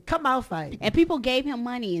fighting. Come out fight. And people gave him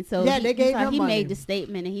money. And so They gave him he money. made the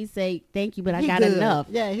statement and he said, thank you, but I He got good. enough.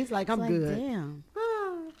 Yeah, he's like, I'm It's good. Damn.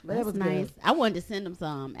 But That's it was nice. good. I wanted to send him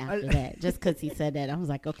some after that, just because he said that. I was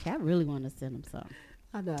like, okay, I really want to send him some.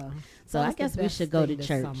 I know. So I That's the guess we best should go to thing this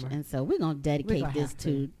church. summer. And so we're going to dedicate gonna this have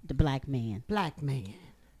to the black man. Black man.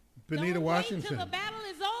 Benita Washington. Till the battle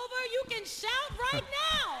is over, you can shout right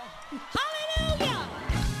now. Hallelujah.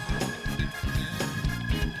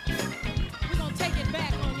 We're going to take it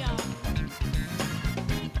back on y'all.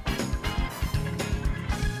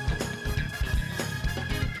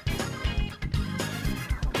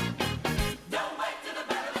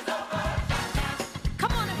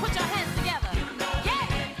 Come on and put your hands together. Yeah.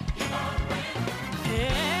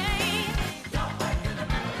 Hey.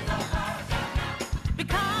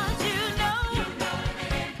 Because you know.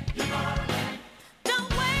 Don't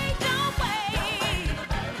wait, don't wait.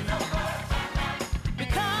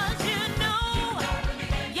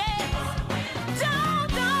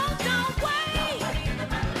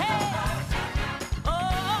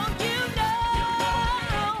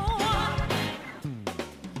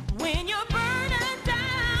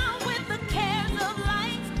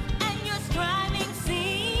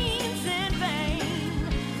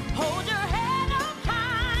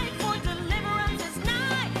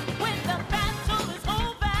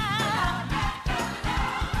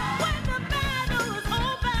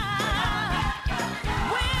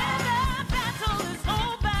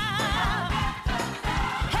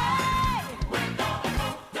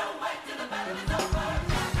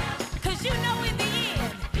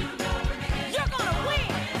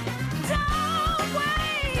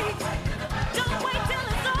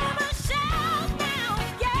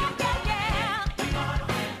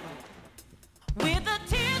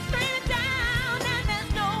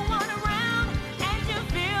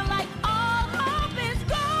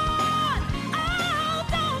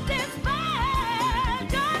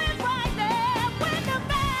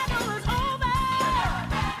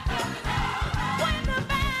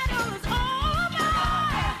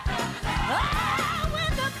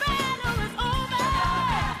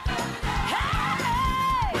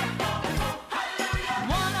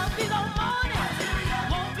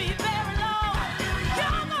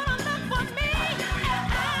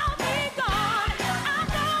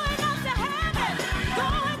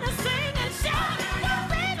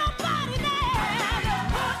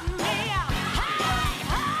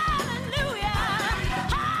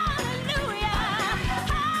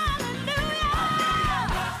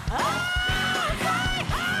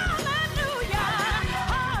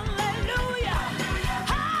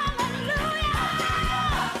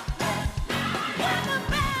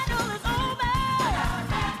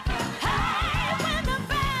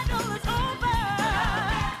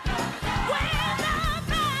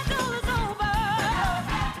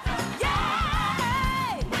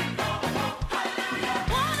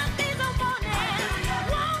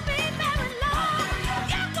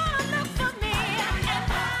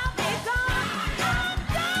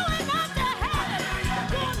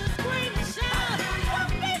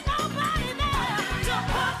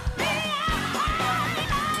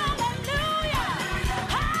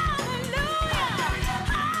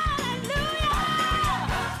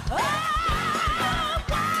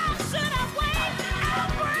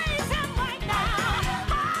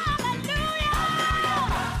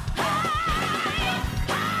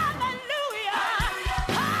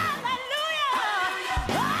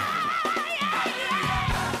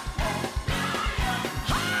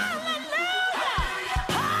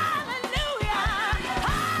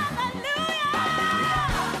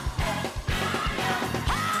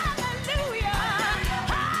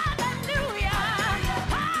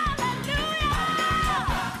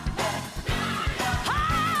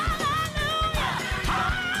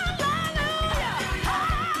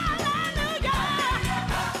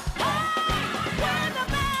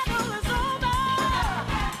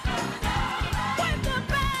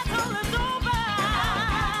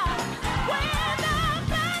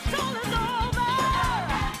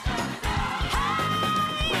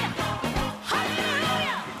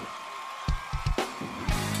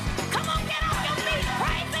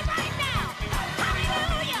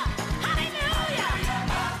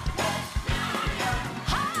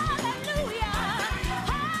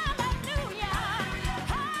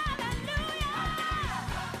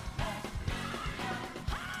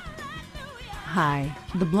 Hi,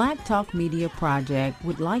 the Black Talk Media Project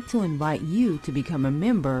would like to invite you to become a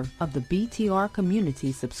member of the BTR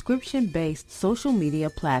Community subscription-based social media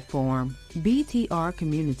platform. BTR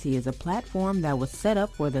Community is a platform that was set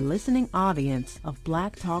up for the listening audience of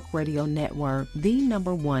Black Talk Radio Network, the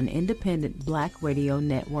 #1 independent black radio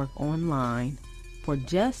network online. For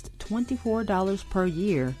just $24 per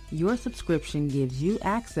year, your subscription gives you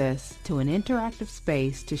access to an interactive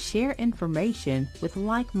space to share information with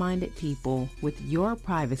like-minded people with your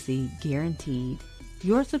privacy guaranteed.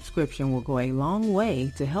 Your subscription will go a long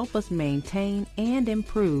way to help us maintain and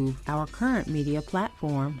improve our current media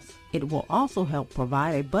platforms. It will also help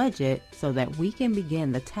provide a budget so that we can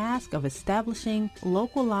begin the task of establishing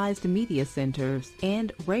localized media centers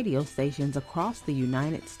and radio stations across the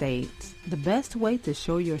United States. The best way to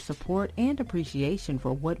show your support and appreciation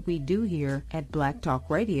for what we do here at Black Talk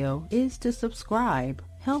Radio is to subscribe.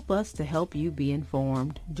 Help us to help you be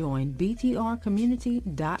informed. Join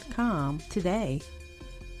btrcommunity.com today.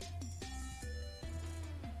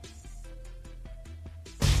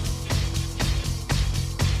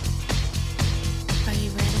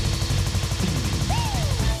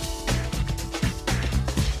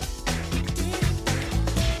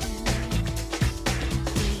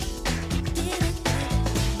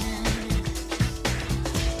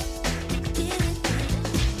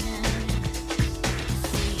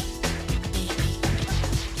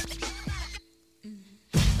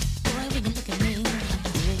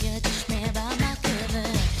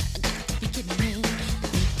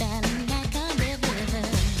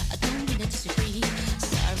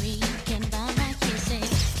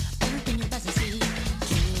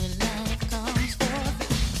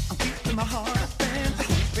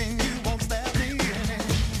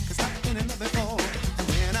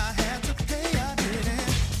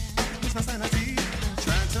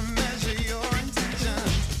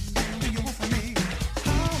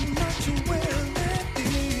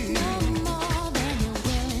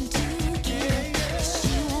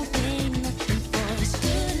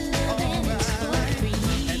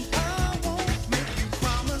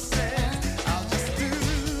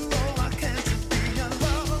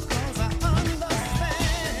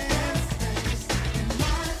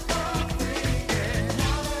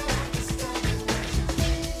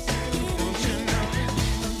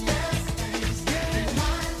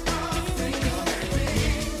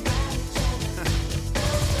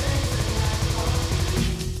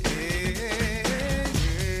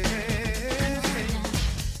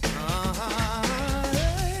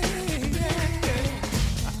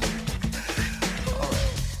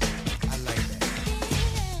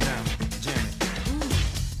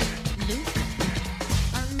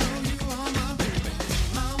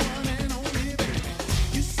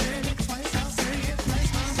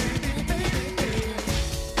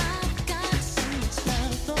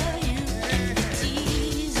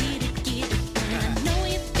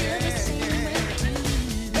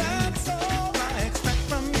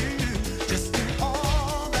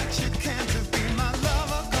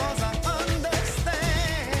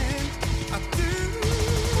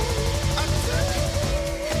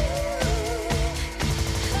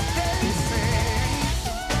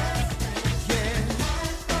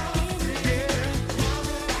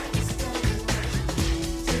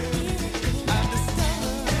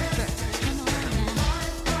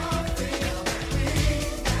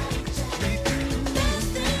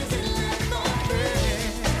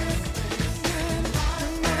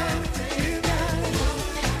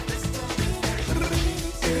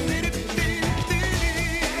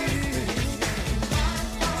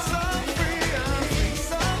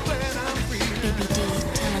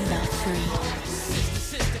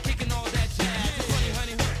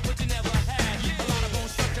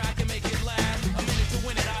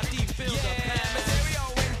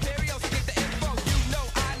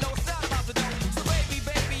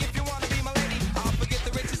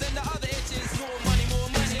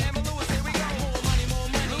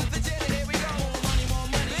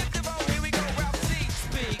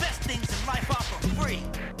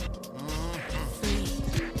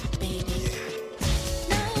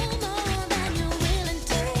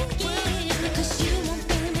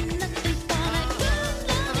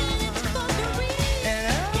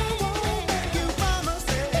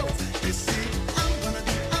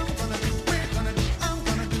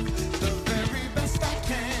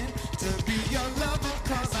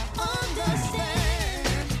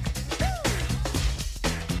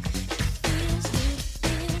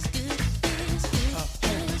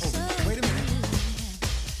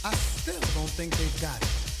 think they've got it.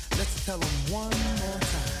 Let's tell them one more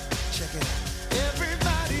time. Check it out.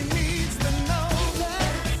 Everybody needs to know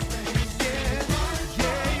that, yeah.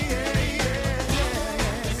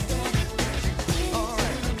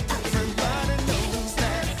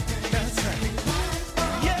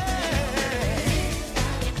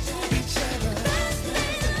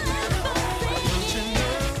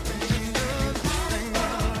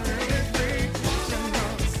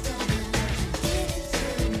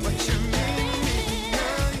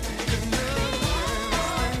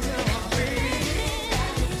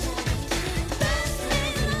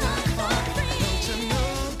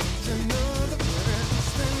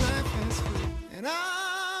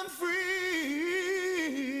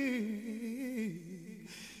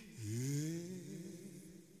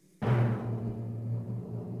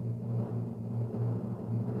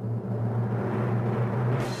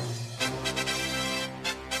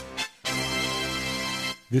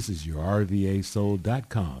 This is your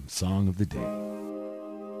RVASoul.com song of the day.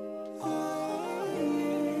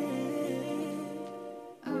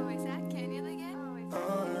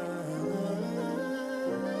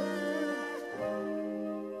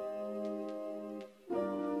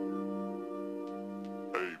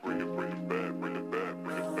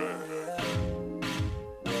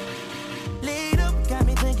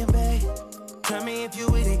 Tell me if you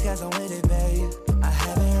with it, cause I'm with it, babe. I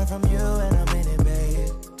haven't heard from you and I'm in it,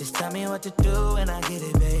 babe. Just tell me what to do and I get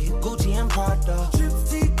it, babe. Gucci and Prada. Trip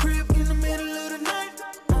to crib in the middle of the night.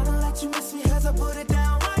 I don't let you miss me as I put it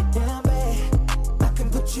down right. Damn, babe. I can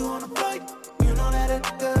put you on a flight. You know that a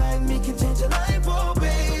nigga like me can change your life, oh,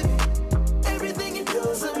 baby. Everything you do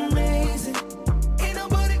is amazing. Ain't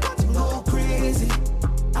nobody got to go crazy.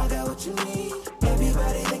 I got what you need.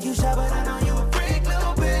 Everybody think you shy, but I know you a freak,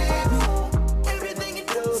 little baby.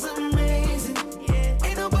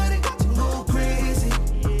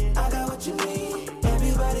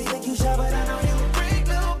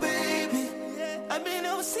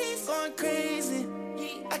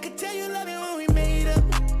 Tell you love it when we made up.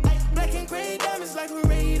 Black and gray diamonds like we're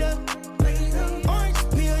made up. Orange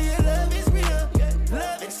peel, your love is real.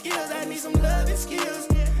 Love and skills, I need some love and skills.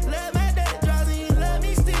 Love my daddy draws and you love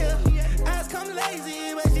me still. Eyes come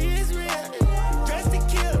lazy, but she is real. Dressed to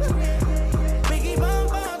kill. Biggie bomb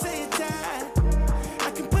bomb till you're tired.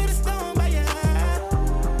 I can put a stone by your eye.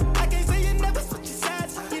 I can't say you never switch your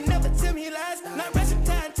sides. You never tell me lies. Not rushing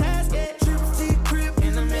time, yeah. Trip to crib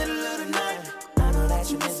in the middle of the night.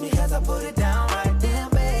 You miss me cause I put it down right. Damn,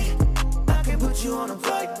 babe, I can put you on a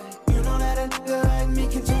flight. You know that a nigga like me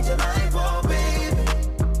can change your life, oh, baby.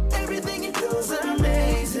 Everything you do is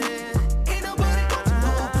amazing. Ain't nobody got to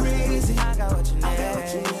go crazy. I got what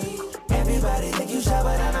you need. Everybody think you shy,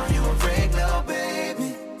 but I know you a freak, little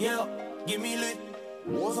baby. Yo, give me lit.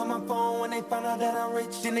 Wolves on my phone when they find out that I'm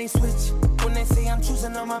rich. Then they switch when they say I'm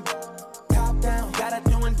choosing on my top down. Gotta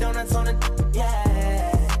doing donuts on it,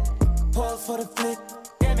 yeah. Pause for the flick.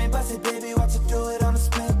 Damn it, bust it, baby, watch you do it on the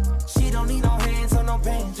split. She don't need no hands or no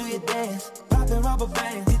pain, do your dance. Poppin' rubber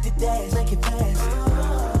bands, hit the dash, make it fast.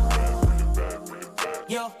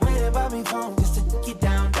 Yo, wait about me phone, just to get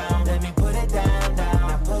down, down. Let me put it down, down.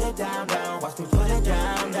 Now put it down, down. Watch me put it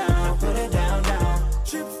down, down. Put it down, down.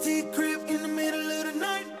 Trip to crib in the middle of the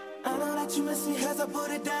night. I know that you miss me cause I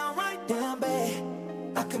put it down right. Damn, babe,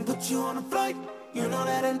 I can put you on a flight. You know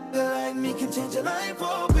that a nigga like me can change your life,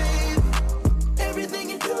 oh, baby. Everything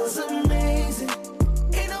you do is amazing.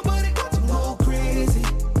 Ain't nobody got to go crazy.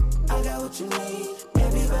 I got what you need.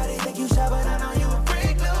 Everybody think you shy, but I know you a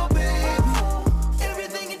freak, little baby.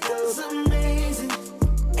 Everything you do is amazing.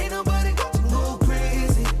 Ain't nobody got to go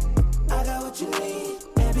crazy. I got what you need.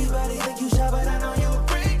 Everybody think you shy, but I know you a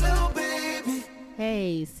freak, little baby.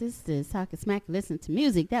 Hey, sisters, talking smack, listen to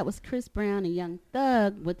music. That was Chris Brown and Young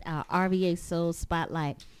Thug with our RVA Soul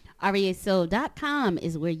Spotlight. RVASoul.com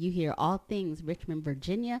is where you hear all things Richmond,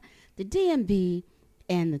 Virginia, the DMV,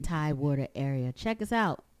 and the Tidewater area. Check us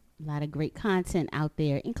out. A lot of great content out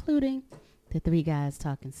there, including the three guys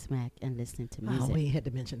talking smack and listening to music. Oh, we had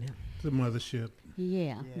to mention him. The mothership.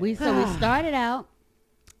 Yeah. We started out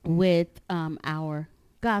with our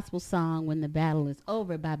gospel song, When the Battle is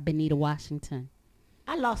Over, by Benita Washington.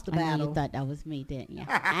 I lost the I know battle. you thought that was me, didn't you?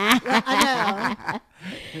 I know.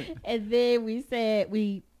 And then we said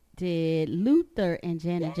we did Luther and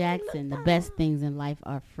Janet Jackson, The Best Things in Life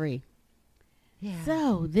Are Free. Yeah.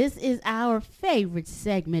 So this is our favorite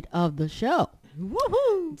segment of the show.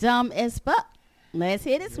 Woohoo! Dumb as fuck. Let's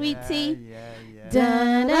hit it, sweet tea. Yeah.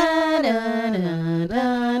 Da da da da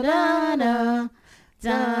da da da.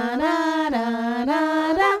 Da da da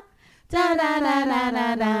da da. Da da da da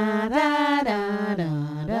da da da da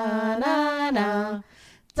da da.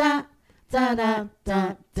 Da da da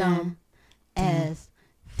da da. As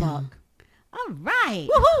fuck. All right.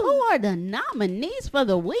 Woo-hoo. Who are the nominees for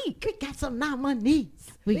the week? We got some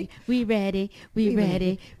nominees. We ready. We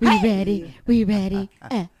ready. We ready. We ready.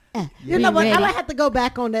 You know what? I have to go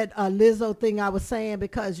back on that Lizzo thing I was saying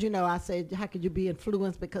because, you know, I said, how could you be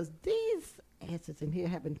influenced? Because these asses in here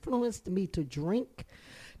have influenced me to drink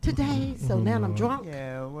today. So now I'm drunk.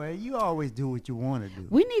 Yeah, well, you always do what you want to do.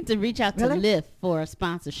 We need to reach out to Lyft for a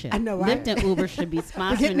sponsorship. I know, right? Lyft and Uber should be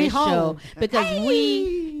sponsoring this show because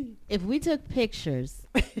if we took pictures,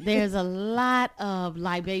 there's a lot of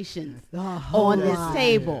libations on this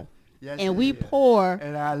table. Yes, and we pour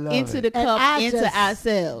into the cup into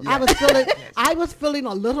ourselves. I was feeling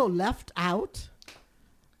a little left out.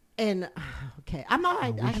 And okay, I'm all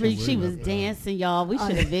right. I mean, she was dancing, y'all. We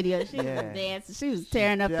should have videoed. She was dancing. She was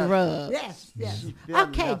tearing up the rug. Yes.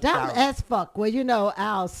 Okay, dumb as fuck. Well, you know,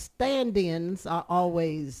 our stand-ins are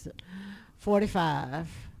always 45.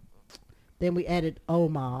 Then we added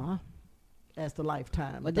Omar as the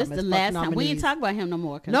lifetime. But this is the last time. We ain't talk about him no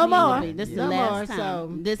more. No more. This is the last time.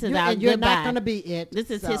 So this is our you're goodbye. not going to be it.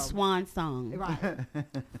 This is his swan song. Right.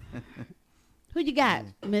 Who you got,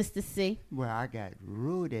 Mr. C? Well, I got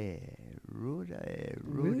Rudy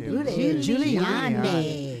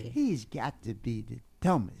Giuliani. He's got to be the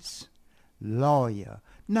dumbest lawyer.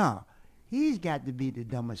 No, he's got to be the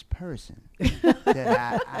dumbest person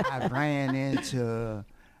that I ran into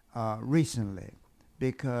recently,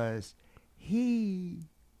 because he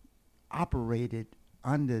operated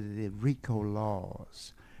under the RICO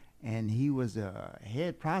laws, and he was a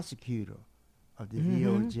head prosecutor of the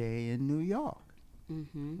DOJ in New York,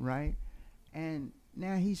 right? And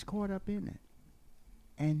now he's caught up in it.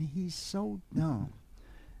 And he's so dumb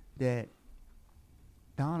that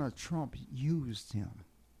Donald Trump used him.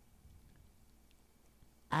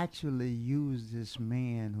 Actually used this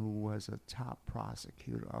man who was a top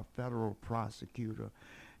prosecutor, a federal prosecutor,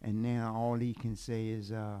 and now all he can say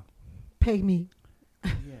is, pay me.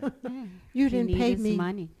 Yeah. You didn't pay me.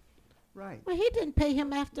 Money. Right. Well, he didn't pay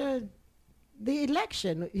him after the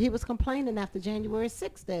election. He was complaining after January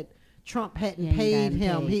 6th that Trump hadn't paid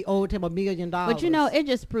him. He owed him $1 million. But you know, it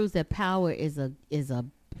just proves that power is a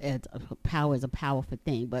powerful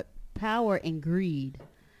thing. But power and greed,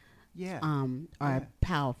 are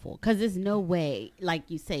powerful. Because there's no way, like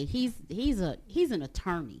you say, he's an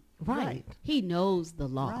attorney. Right. He knows the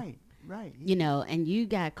law. Right. You know, and you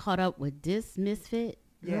got caught up with this misfit.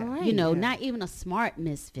 Yeah. Right. You know, not even a smart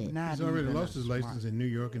misfit. He's already lost his license in New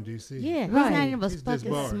York and D.C. Yeah, he's not even a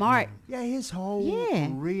fucking smart. Yeah, his whole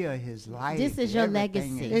career, his life. This is your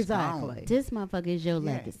legacy. Exactly. This motherfucker is your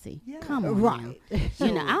legacy. Yeah. Come on. Right.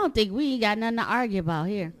 You know, I don't think we ain't got nothing to argue about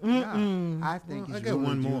here. No, I think I it's got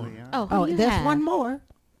one more. Oh, there's one more.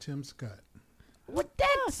 Tim Scott. What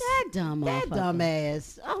that dumb that motherfucker.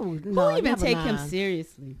 dumbass. Oh no. Who even never take mind. him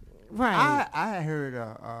seriously? Right. I heard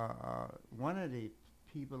one of the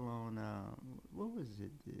people on what was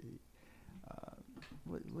it?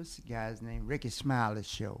 What's the guy's name? Ricky Smiley's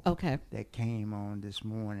show. Okay. That came on this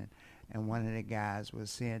morning, and one of the guys was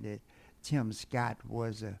saying that Tim Scott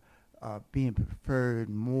was being preferred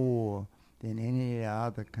more than any of the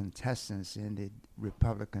other contestants in the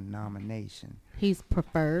Republican nomination. He's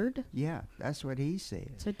preferred? Yeah, that's what he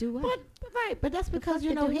said. To do what? But that's because,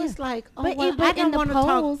 you know, to do he's what? like, oh, But well, but I in don't the want to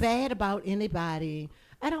talk polls- bad about anybody.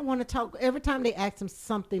 I don't want to talk, every time they ask him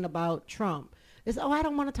something about Trump, it's, I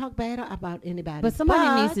don't want to talk bad about anybody. But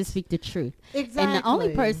somebody needs to speak the truth. Exactly. And the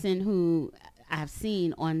only person who I've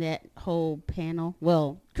seen on that whole panel,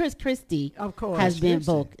 well, Chris Christie, of course, has been Christie.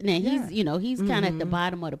 vocal. Now he's kind of at the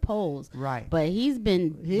bottom of the polls, Right. But he's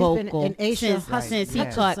been vocal and Aisha since he Right.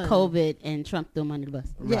 caught Hutchinson. COVID and Trump threw him under the bus.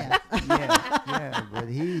 Yeah. yeah, but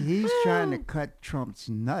he's trying to cut Trump's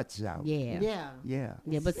nuts out. Yeah. Yeah.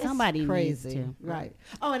 But It's somebody crazy. needs to. Right.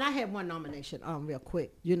 Oh, and I had one nomination, real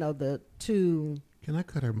quick. You know, the two... Can I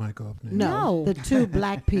cut her mic off now? No. The two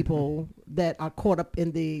black people that are caught up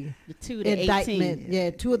in the two of the indictment. 18.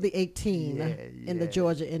 Yeah, two of the 18 Yeah, in the yeah.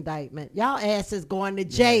 Georgia indictment. Y'all asses going to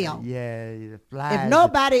jail. Yeah, the flies. If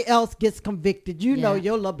nobody else gets convicted, you know Yeah.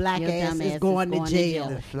 your little black Your ass dumb is ass going to jail.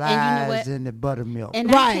 the And flies you know what? and the buttermilk.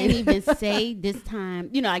 And I can't even say this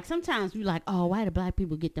time, you know, like sometimes you're like, oh, why do black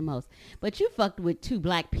people get the most? But you fucked with two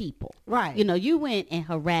black people. Right. You know, you went and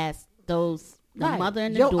harassed those, the Right. mother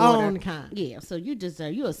and the Your daughter. own kind. Yeah, so you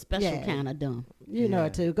deserve, you're a special Yeah. kind of dumb. You know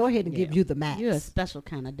it too. Go ahead and give you the max. You're a special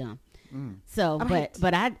kind of dumb. So, All right.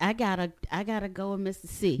 but I gotta go with Mr.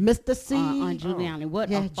 C. Mr. C. On Giuliani. What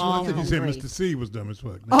Yeah, a fall I think you from said grace. Mr. C was dumb as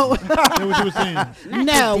fuck. Oh. Is that what you were saying?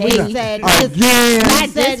 No, we today. said Again. we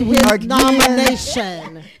said his Again. Not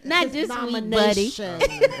nomination. His this week, buddy. nomination.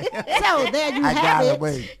 So there you I have gotta it.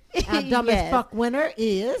 wait. Our dumbest Yes. fuck winner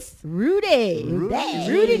is Rudy.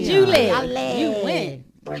 Rudy. Julie. Yale. You win.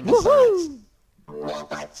 Woohoo!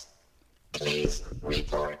 Robots, please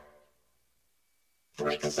report.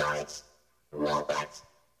 Freakazoids, robots,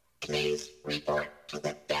 please report to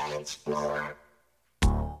the dance floor.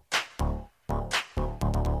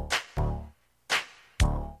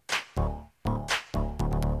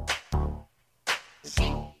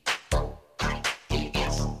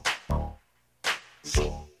 Z-O-I-D-S.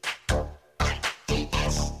 Z-O-I-D-S.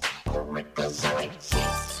 Freakazoid.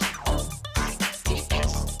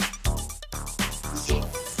 Z-O-I-D-S.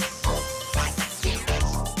 Z-O-I-D-S.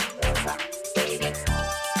 Baby.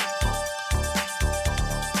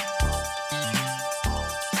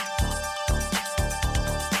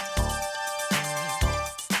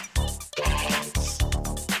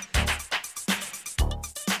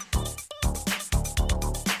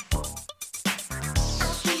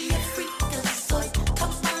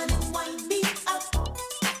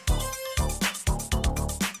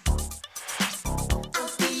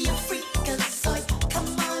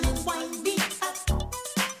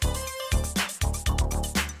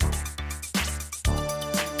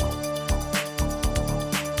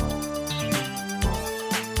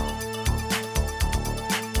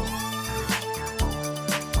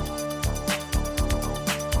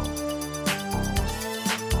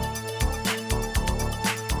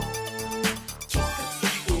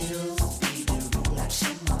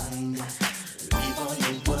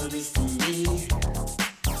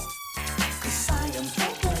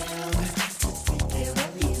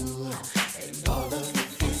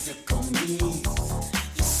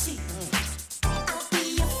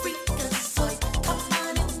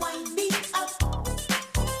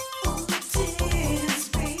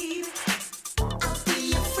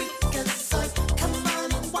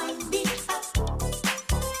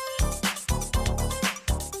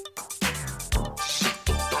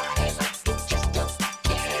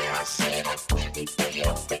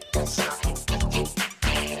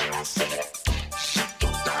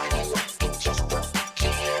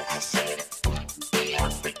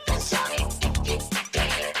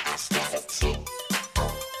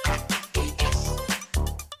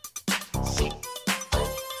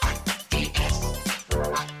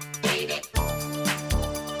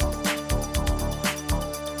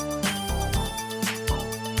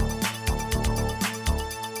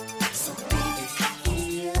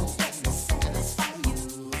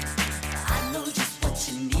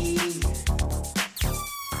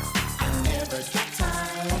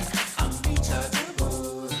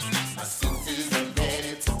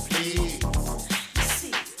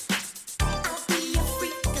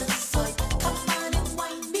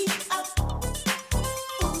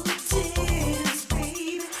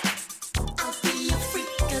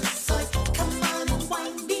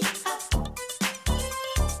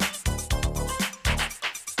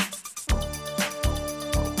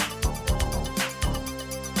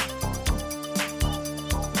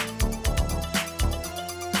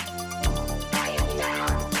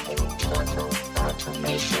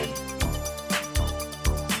 situation.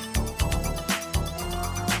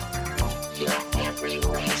 Your every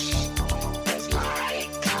wish is my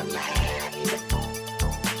command.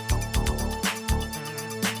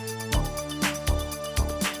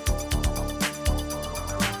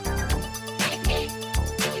 Take me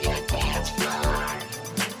to your dance floor.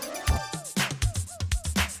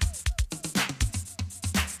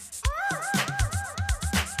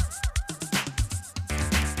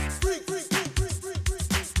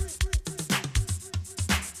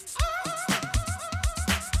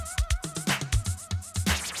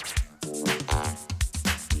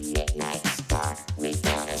 Midnight Star, we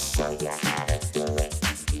gonna show you how to do it.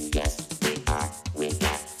 Yes, we are. We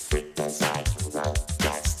got freakazoid,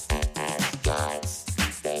 robots, and androids.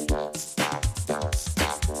 They won't stop, don't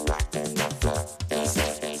stop, rocking the floor. They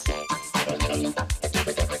say,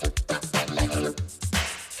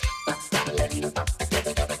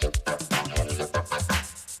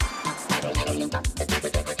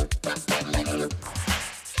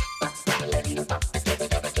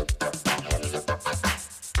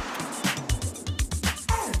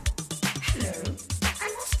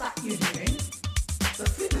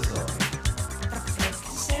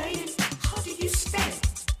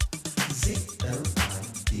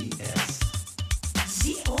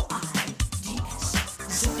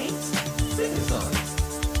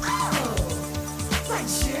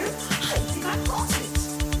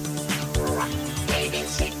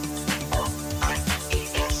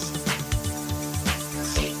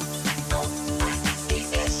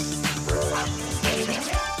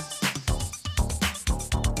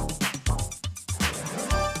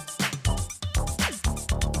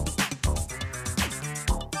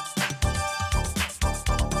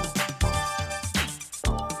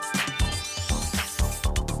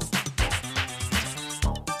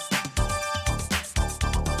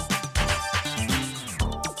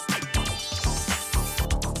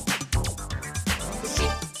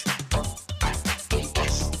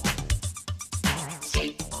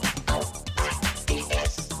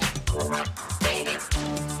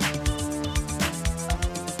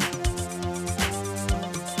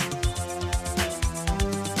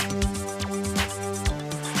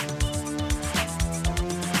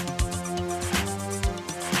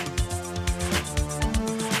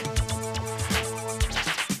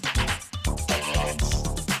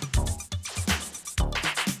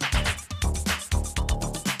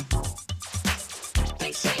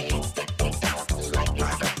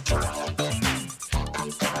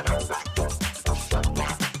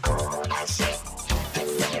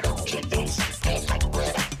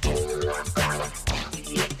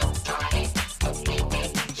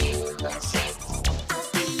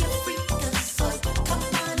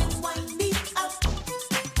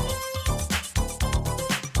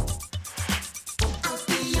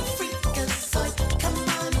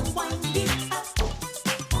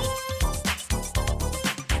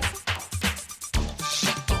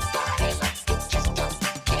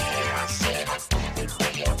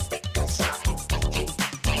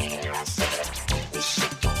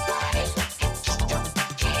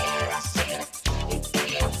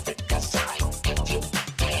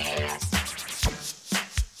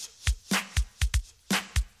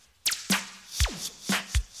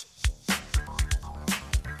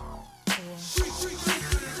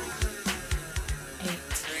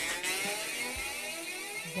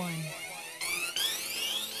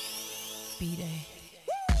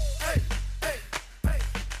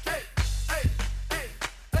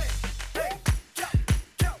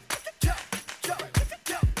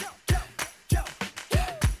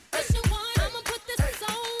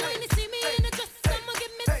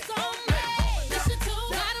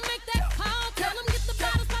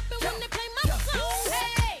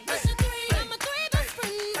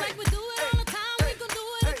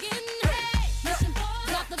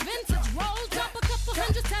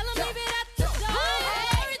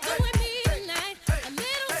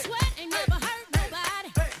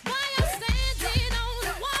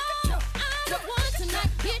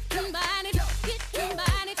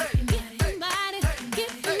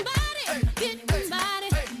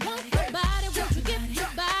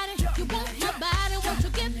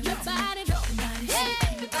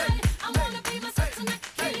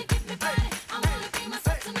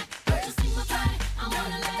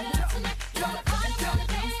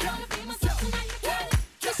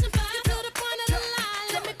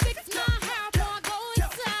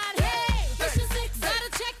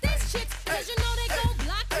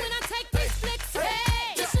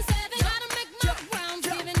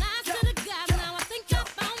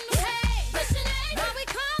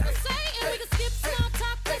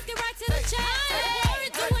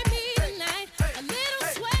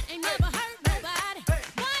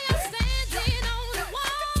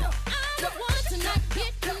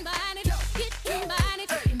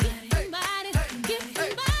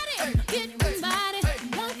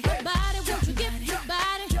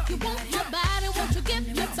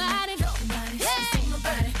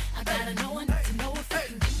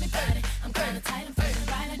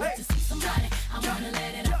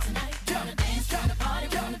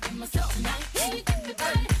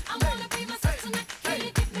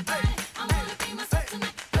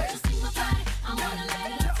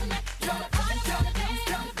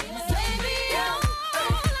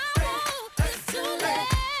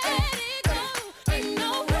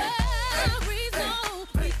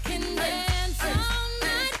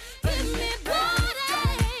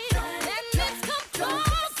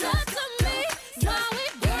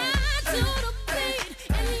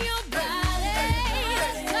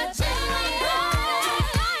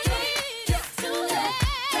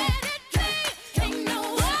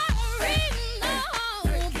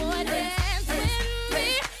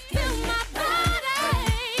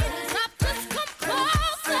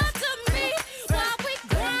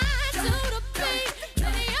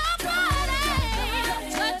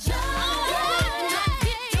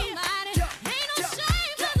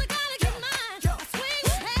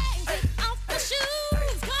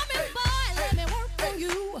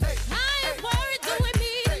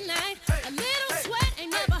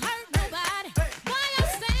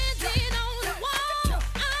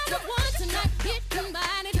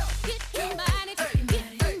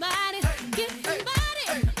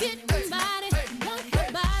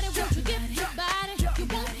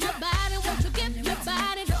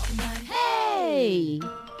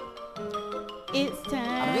 It's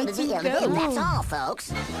time to And go. that's all,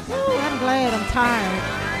 folks. Ooh, I'm glad. I'm tired.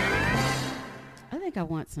 I think I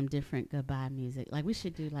want some different goodbye music. Like we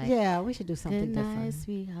should do like We should do something good night, different.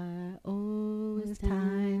 sweetheart. Oh, it's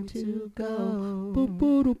Time to go. Boom,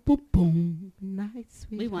 boom, boom, boom. Night,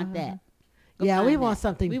 sweetheart. We want that. Go Yeah, we find want that.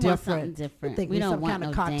 something we different. Want something different. We think we we don't some want kind of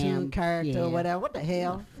no cartoon damn, character or yeah. whatever. What the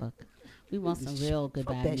hell? Oh, fuck. We want some real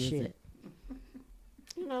goodbye that music. shit.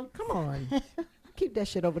 You know, come on. Keep that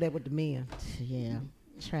shit over there with the men. Yeah,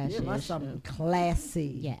 trash. Give us something classy.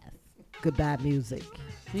 Yes. Goodbye music.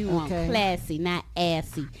 We want classy, not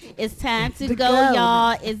assy. It's time to To go, go.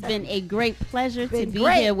 y'all. It's been a great pleasure to be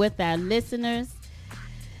here with our listeners.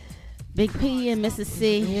 Big P and Mrs.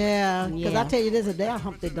 C. Yeah, because I tell you, there's a day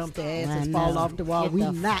Humpty Dumpty asses fall off the wall. We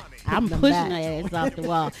not. I'm putting them pushing back. their ass off the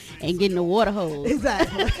wall and getting the water hose.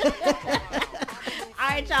 Exactly. All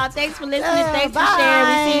right, y'all. Thanks for listening. Thanks for sharing.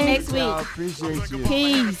 We'll see you next week. Appreciate you.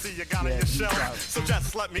 Peace. So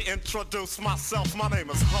just let me introduce myself. My name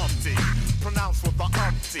is Humpty, pronounced with the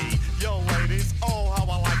umpty. Yo, ladies, oh, how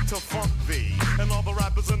I like to funk thee. And all the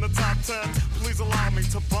rappers in the top 10, please allow me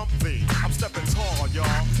to bump thee. I'm stepping tall,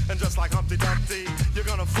 y'all, and just like Humpty Dumpty, you're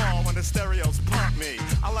gonna fall when the stereos pump me.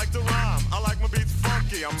 I like to rhyme, I like my beats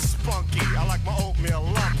funky, I'm spunky. I like my oatmeal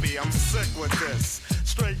lumpy, I'm sick with this.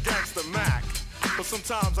 Straight gangster Mac. But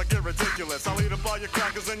sometimes I get ridiculous. I'll eat up all your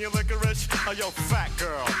crackers and your licorice. Oh, yo, fat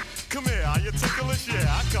girl, come here, are you ticklish? Yeah,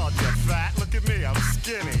 I called you fat. Look at me, I'm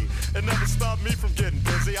skinny. It never stopped me from getting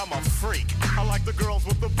busy. I'm a freak. I like the girls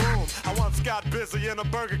with the boom. I once got busy in a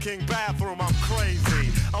Burger King bathroom. I'm crazy.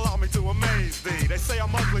 Allow me to amaze thee. They say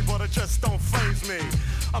I'm ugly, but it just don't faze me.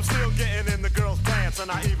 I'm still getting in the girls' pants, and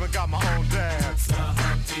I even got my own dance. The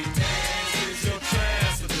Humpty Dance is your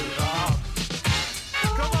chance to do the hump.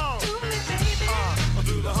 Come on.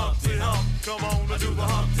 Do the Humpty Hump, come on, I do the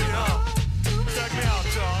Humpty Hump. Check me out,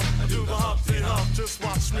 y'all, I do the Humpty Hump. Just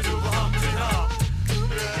watch me do the Humpty Hump.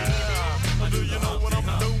 Yeah, do you know what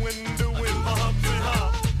I'm doing the Humpty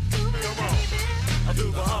Hump? Come on, I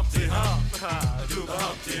do the Humpty Hump. I do the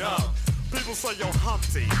Humpty Hump. People say, yo,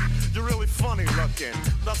 Humpty, you're really funny looking.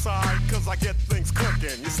 That's alright, cause I get things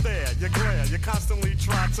cooking. You stare, you glare, you constantly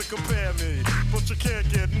try to compare me, but you can't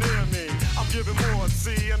get near me. I'm giving more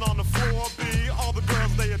C, and on the floor B, all the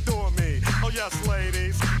girls, they adore me. Oh yes,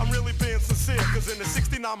 ladies, I'm really being sincere, cause in the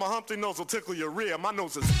 69, my Humpty nose will tickle your rear. My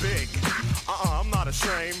nose is big. I'm not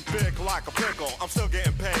ashamed, big like a pickle. I'm still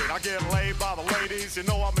getting paid. I get laid by the ladies, you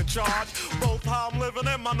know I'm in charge. Both how I'm living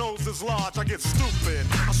and my nose is large. I get stupid,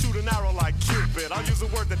 I shoot an arrow like Cupid. I'll use a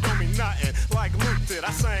word that don't mean nothing, like Luke did.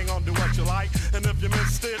 I sang on Do What You Like, and if you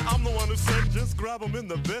missed it, I'm the one who said just grab them in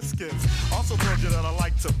the biscuits. Also told you that I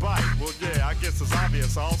like to bite. Well, yeah, I guess it's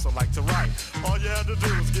obvious I also like to write. All you had to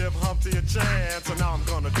do was give Humpty a chance, and now I'm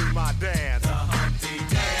gonna do my dance. The Humpty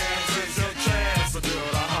Dance is your chance to do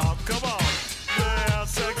the hump. Come on, yeah,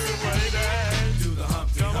 sexy lady. Do the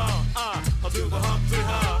Humpty Come on, I'll do the Humpty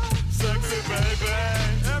Hump. Sexy baby,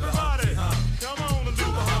 everybody, come on and do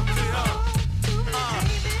the Humpty Hump.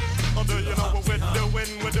 Oh, do you know what we're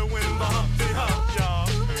doing? We're doing the Humpty Hump, y'all.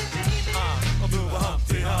 I'll do the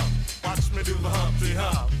Humpty Hump. Watch me do the Humpty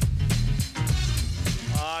Hump.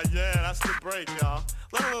 Yeah, that's the break, y'all.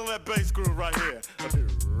 Let me know that bass groove right here.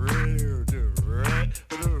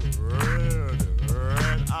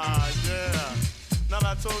 Yeah. Now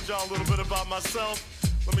that I told y'all a little bit about myself,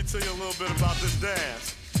 let me tell you a little bit about this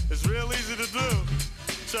dance. It's real easy to do.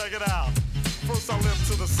 Check it out. First I limped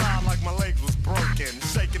to the side like my legs was broken,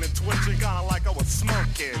 shaking and twitching, kinda like I was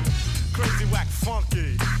smoking. Crazy, whack,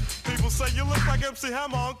 funky. People say you look like MC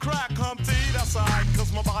Hammer on crack, Humpty. That's alright,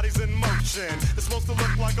 cause my body's in motion. It's supposed to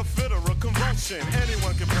look like a fit or a convulsion.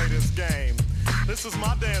 Anyone can play this game. This is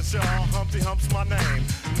my dance, y'all. Humpty Hump's my name.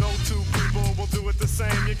 No two people will do it the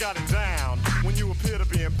same. You got it down when you appear to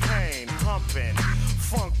be in pain. Humping,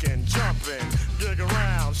 funkin', jumping, gig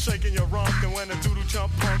around, shaking your rump. And when a doodle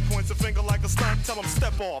chump punk points a finger like a stunt, tell him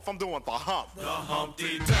step off. I'm doing the hump. The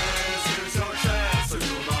Humpty Dance is your chance to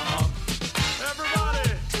do the hump.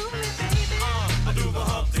 Everybody, I do the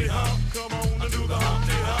Humpty Hump. Come on and do the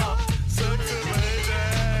Humpty Hump. Sexy lady,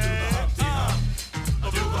 I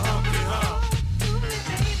do the Humpty Hump.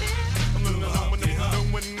 I'm doing the Humpty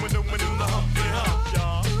Hump. We're doing the Humpty Hump,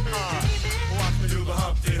 y'all. Watch me do the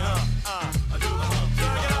Humpty Hump. I do the Humpty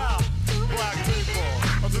Hump. Check it out, black people.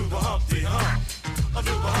 I do the Humpty Hump. I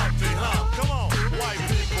do the Humpty Hump. Come on, white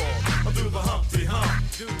people. I do the Humpty Hump.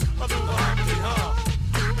 I do the Humpty Hump.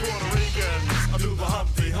 Puerto Ricans, I do the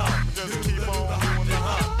Humpty Hump. Just keep on doing the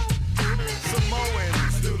hump.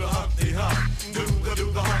 Samoans, do the Humpty Hump. Do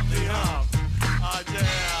the Humpty Hump.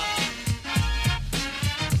 Yeah.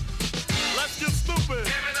 Let's get stupid.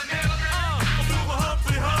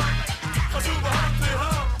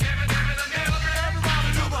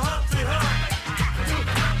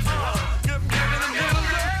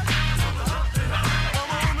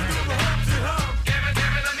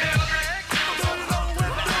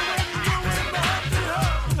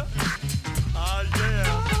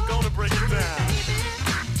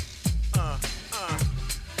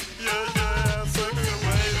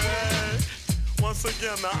 Once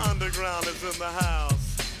again, the underground is in the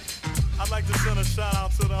house. I'd like to send a shout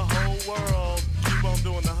out to the whole world. Keep on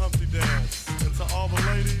doing the Humpty Dance. And to all the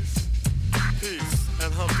ladies, peace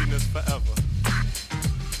and humpiness forever.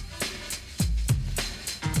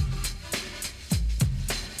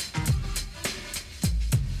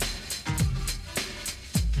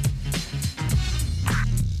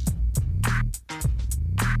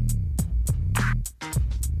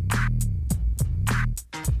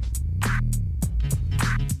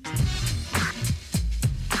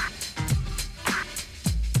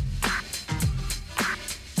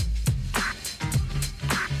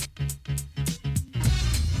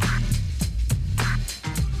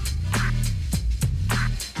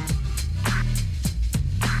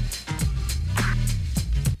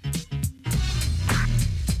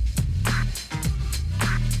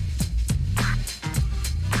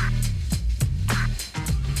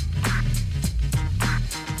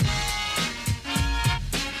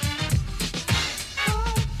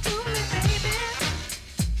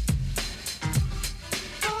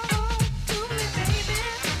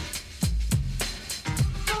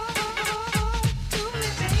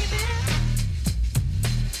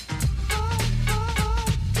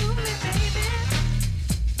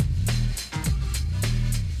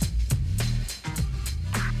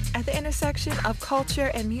 At the intersection of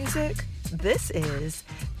culture and music, this is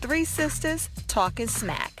Three Sistas Talking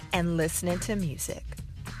Smack and Listening to Music,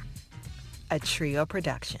 a trio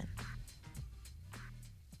production.